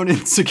of your own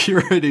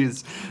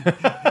insecurities.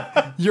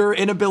 Your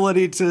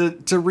inability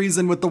to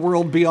reason with the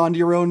world beyond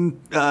your own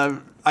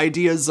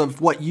ideas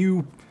of what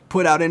you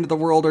put out into the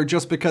world, or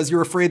just because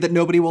you're afraid that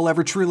nobody will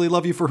ever truly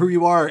love you for who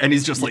you are." And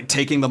he's just like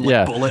taking them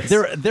like bullets.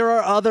 There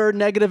are other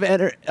negative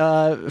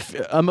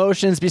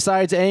emotions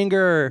besides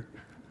anger.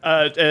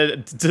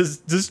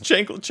 Does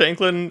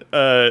Shanklin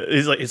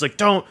he's like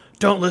don't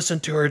listen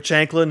to her,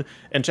 Shanklin,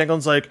 and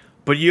Shanklin's like,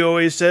 but you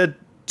always said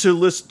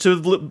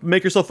to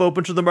make yourself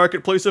open to the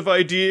marketplace of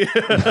ideas.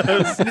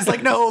 And he's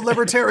like, "No,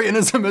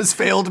 libertarianism has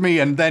failed me,"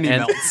 and then he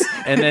melts.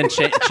 And then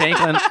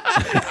Shanklin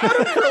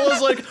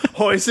Carolla's like,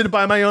 hoisted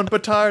by my own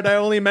petard, I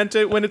only meant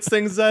it when it's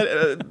things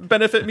that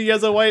benefit me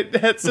as a white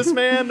het cis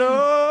man.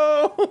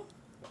 No.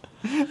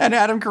 And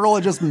Adam Carolla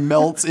just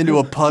melts into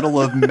a puddle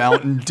of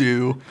Mountain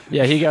Dew.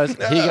 Yeah, he goes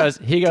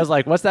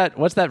like, what's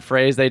that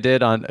phrase they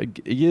did on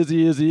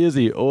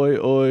Izzy, oi,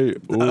 oi,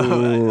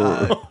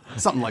 ooh.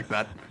 Something like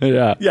that.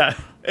 Yeah. Yeah,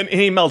 and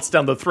he melts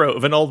down the throat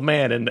of an old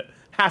man in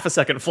half a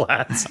second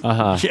flat.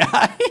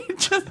 Yeah, he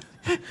just,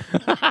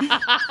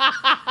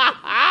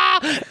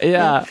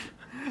 Yeah.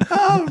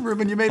 oh,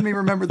 Ruben, you made me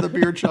remember the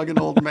beer chugging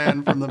old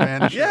man from the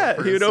Man Show. Yeah,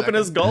 for he a would open second.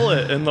 his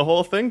gullet and the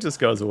whole thing just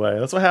goes away.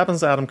 That's what happens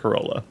to Adam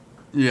Carolla.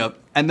 Yep.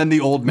 And then the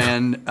old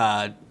man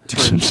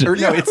turns. Or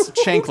no, it's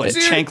Shanklin.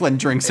 Dude. Shanklin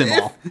drinks him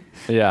all.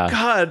 Yeah.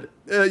 God,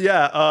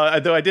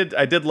 though I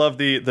did love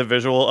the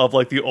visual of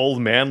like the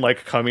old man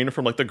like coming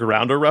from like the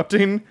ground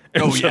erupting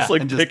and Oh, just yeah,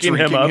 like and just picking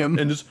him drinking up him.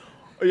 and just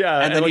and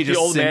then like he the just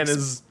old man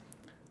sinks. is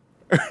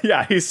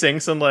yeah, he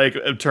sinks and like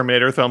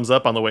Terminator thumbs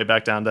up on the way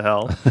back down to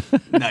hell.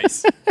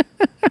 Nice.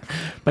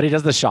 But he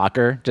does the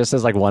shocker just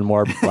as like one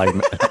more like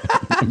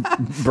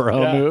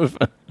bro Yeah. move.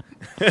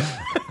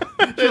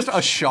 Just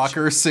a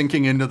shocker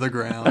sinking into the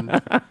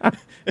ground.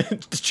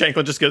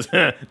 Shanklin just goes,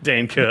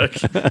 Dane Cook.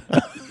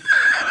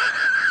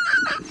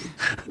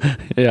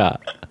 Yeah.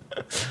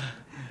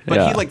 But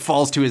Yeah. he like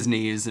falls to his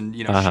knees, and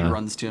she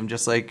runs to him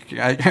just like,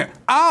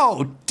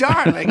 "Oh,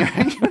 darling."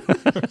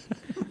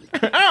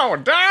 Oh,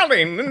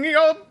 darling,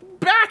 you're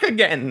back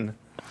again.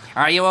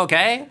 Are you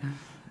okay?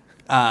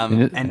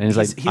 And he's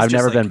like, I've just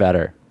never like- been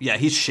better. Yeah,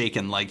 he's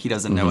shaken like he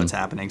doesn't know what's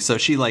happening. So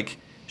she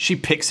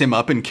picks him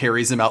up and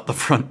carries him out the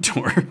front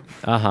door.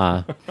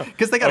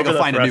 Because they gotta Over go the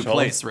find a new threshold.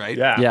 place, right?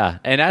 Yeah. Yeah.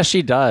 And as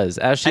she does,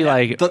 And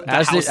the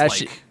house, as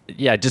she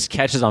just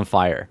catches on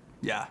fire.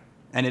 Yeah.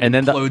 And it And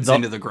then implodes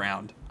into the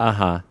ground.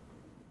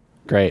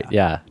 Great.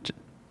 Yeah.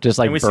 Just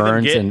like And we see them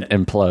burns get- and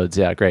implodes.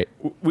 Yeah, great.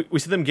 We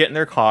see them get in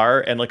their car,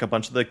 and like a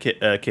bunch of the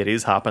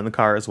kitties hop in the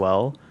car as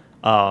well.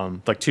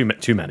 Like too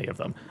many of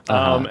them.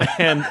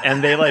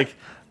 And they like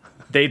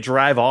they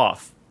drive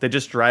off They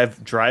just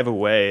drive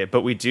away.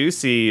 But we do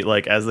see,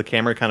 like, as the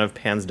camera kind of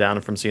pans down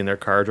from seeing their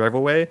car drive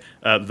away,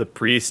 the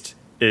priest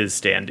is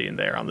standing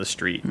there on the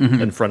street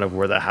in front of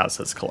where the house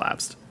has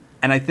collapsed.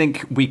 And I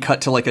think we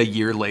cut to like a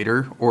year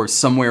later or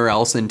somewhere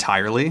else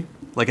entirely,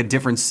 like a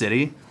different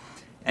city.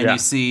 And you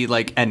see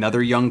like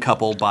another young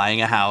couple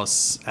buying a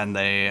house, and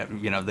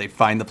they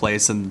find the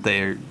place, and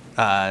they're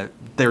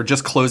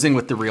just closing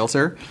with the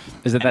realtor.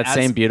 Is it that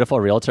same beautiful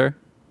realtor?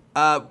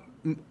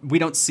 We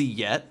don't see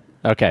yet.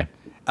 Okay.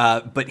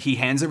 But he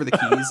hands over the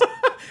keys.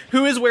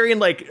 Who is wearing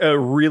like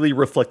really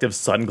reflective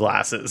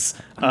sunglasses,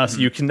 so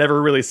you can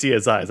never really see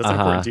his eyes. That's an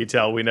important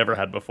detail we never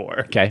had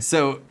before. Okay.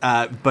 So,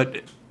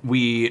 but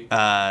we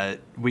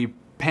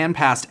pan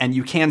past, and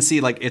you can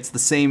see like it's the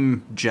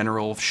same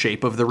general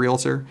shape of the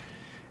realtor,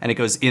 and it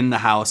goes in the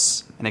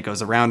house, and it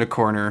goes around a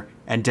corner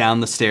and down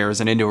the stairs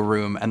and into a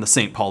room, and the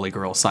St. Pauli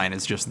girl sign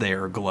is just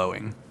there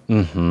glowing.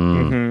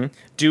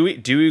 Do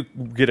we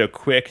get a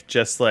quick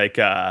just like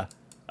God,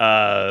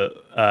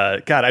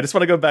 I just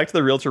want to go back to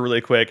the realtor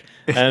really quick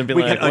and be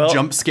We like, get a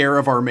jump scare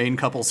of our main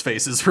couple's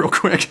faces real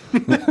quick.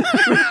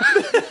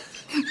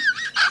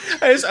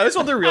 I just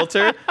want the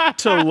realtor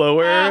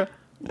to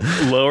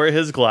lower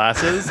his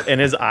glasses, and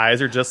his eyes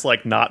are just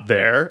like not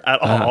there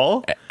at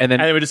all, And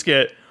then it would just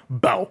get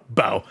bow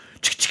bow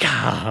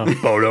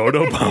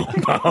bow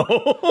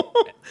bow,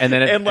 and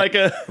then and like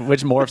a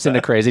which morphs into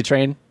Crazy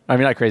Train. I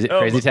mean, not Crazy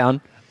Town.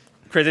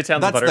 Crazy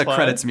Town's That's the Butterfly.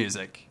 credits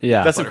music.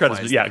 Yeah. That's the credits.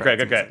 Butterfly's Yeah, the great.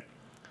 music.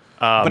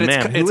 But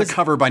Man, it's a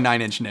cover by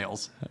Nine Inch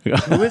Nails.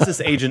 who is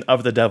this agent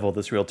of the devil?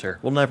 This realtor?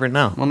 We'll never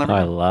know. We'll never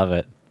I know. love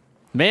it.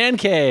 Man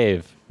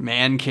Cave.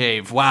 Man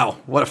Cave. Wow,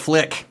 what a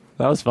flick.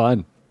 That was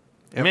fun.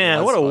 It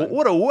Man, was what a fun.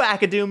 what a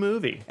wackadoo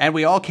movie. And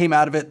we all came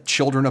out of it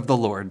children of the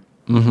Lord.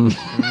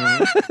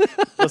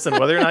 Listen,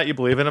 whether or not you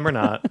believe in him or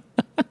not,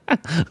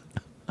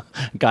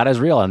 God is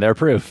real, and they're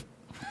proof.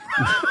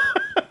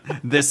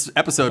 This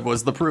episode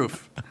was the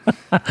proof.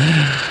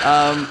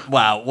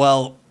 Wow.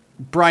 Well,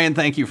 Brian,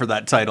 thank you for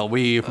that title.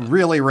 We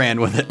really ran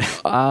with it.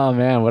 Oh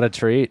man, what a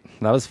treat!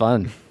 That was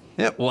fun.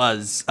 It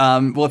was.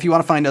 Well, if you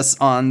want to find us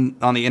on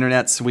the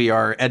internets, we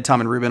are Ed,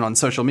 Tom, and Ruben on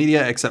social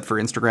media, except for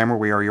Instagram, where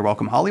we are You're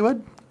Welcome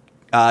Hollywood.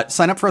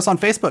 Sign up for us on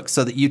Facebook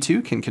so that you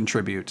too can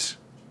contribute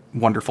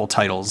wonderful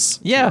titles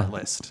to our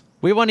list.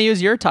 We want to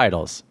use your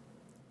titles.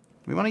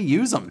 We want to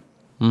use them.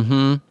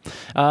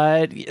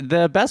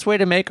 The best way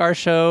to make our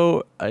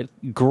show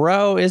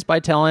grow is by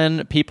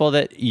telling people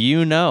that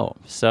you know.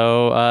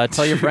 So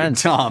tell your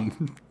friends.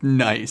 Tom,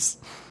 nice.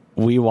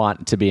 We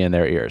want to be in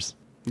their ears.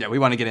 Yeah, we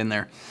want to get in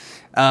there.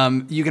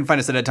 You can find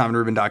us at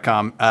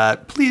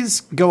edtomandruben.com.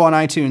 Please go on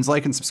iTunes,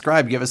 like and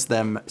subscribe. Give us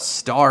them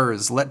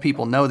stars. Let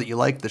people know that you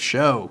like the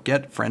show.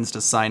 Get friends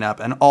to sign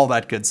up and all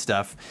that good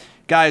stuff.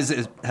 Guys,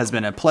 it has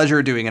been a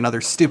pleasure doing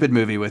another stupid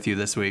movie with you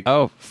this week.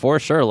 Oh, for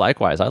sure.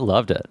 Likewise. I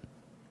loved it.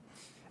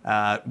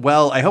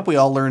 Well, I hope we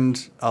all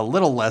learned a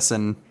little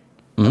lesson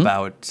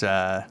about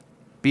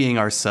being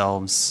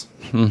ourselves.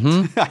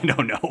 I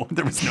don't know.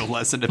 There was no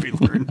lesson to be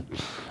learned.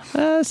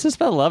 It's just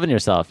about loving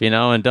yourself,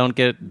 and don't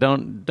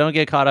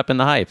get caught up in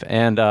the hype,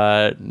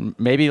 and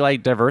maybe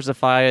like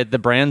diversify the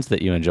brands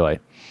that you enjoy.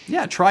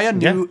 Yeah, try a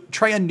new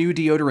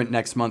deodorant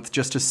next month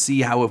just to see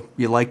how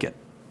you like it.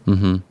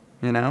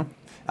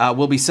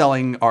 We'll be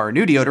selling our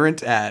new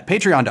deodorant at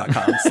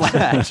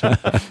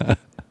patreon.com/.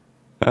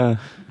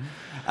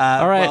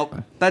 All right.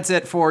 Well, that's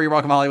it for You're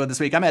Welcome Hollywood this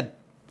week. I'm Ed.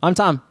 I'm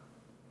Tom.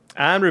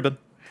 I'm Ruben.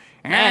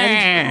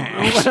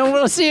 And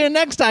we'll see you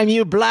next time,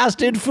 you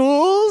blasted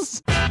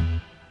fools.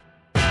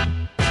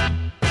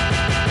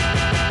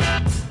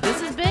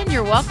 This has been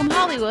Your Welcome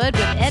Hollywood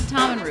with Ed,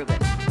 Tom, and Ruben.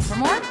 For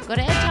more, go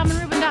to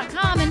edtomandruben.com.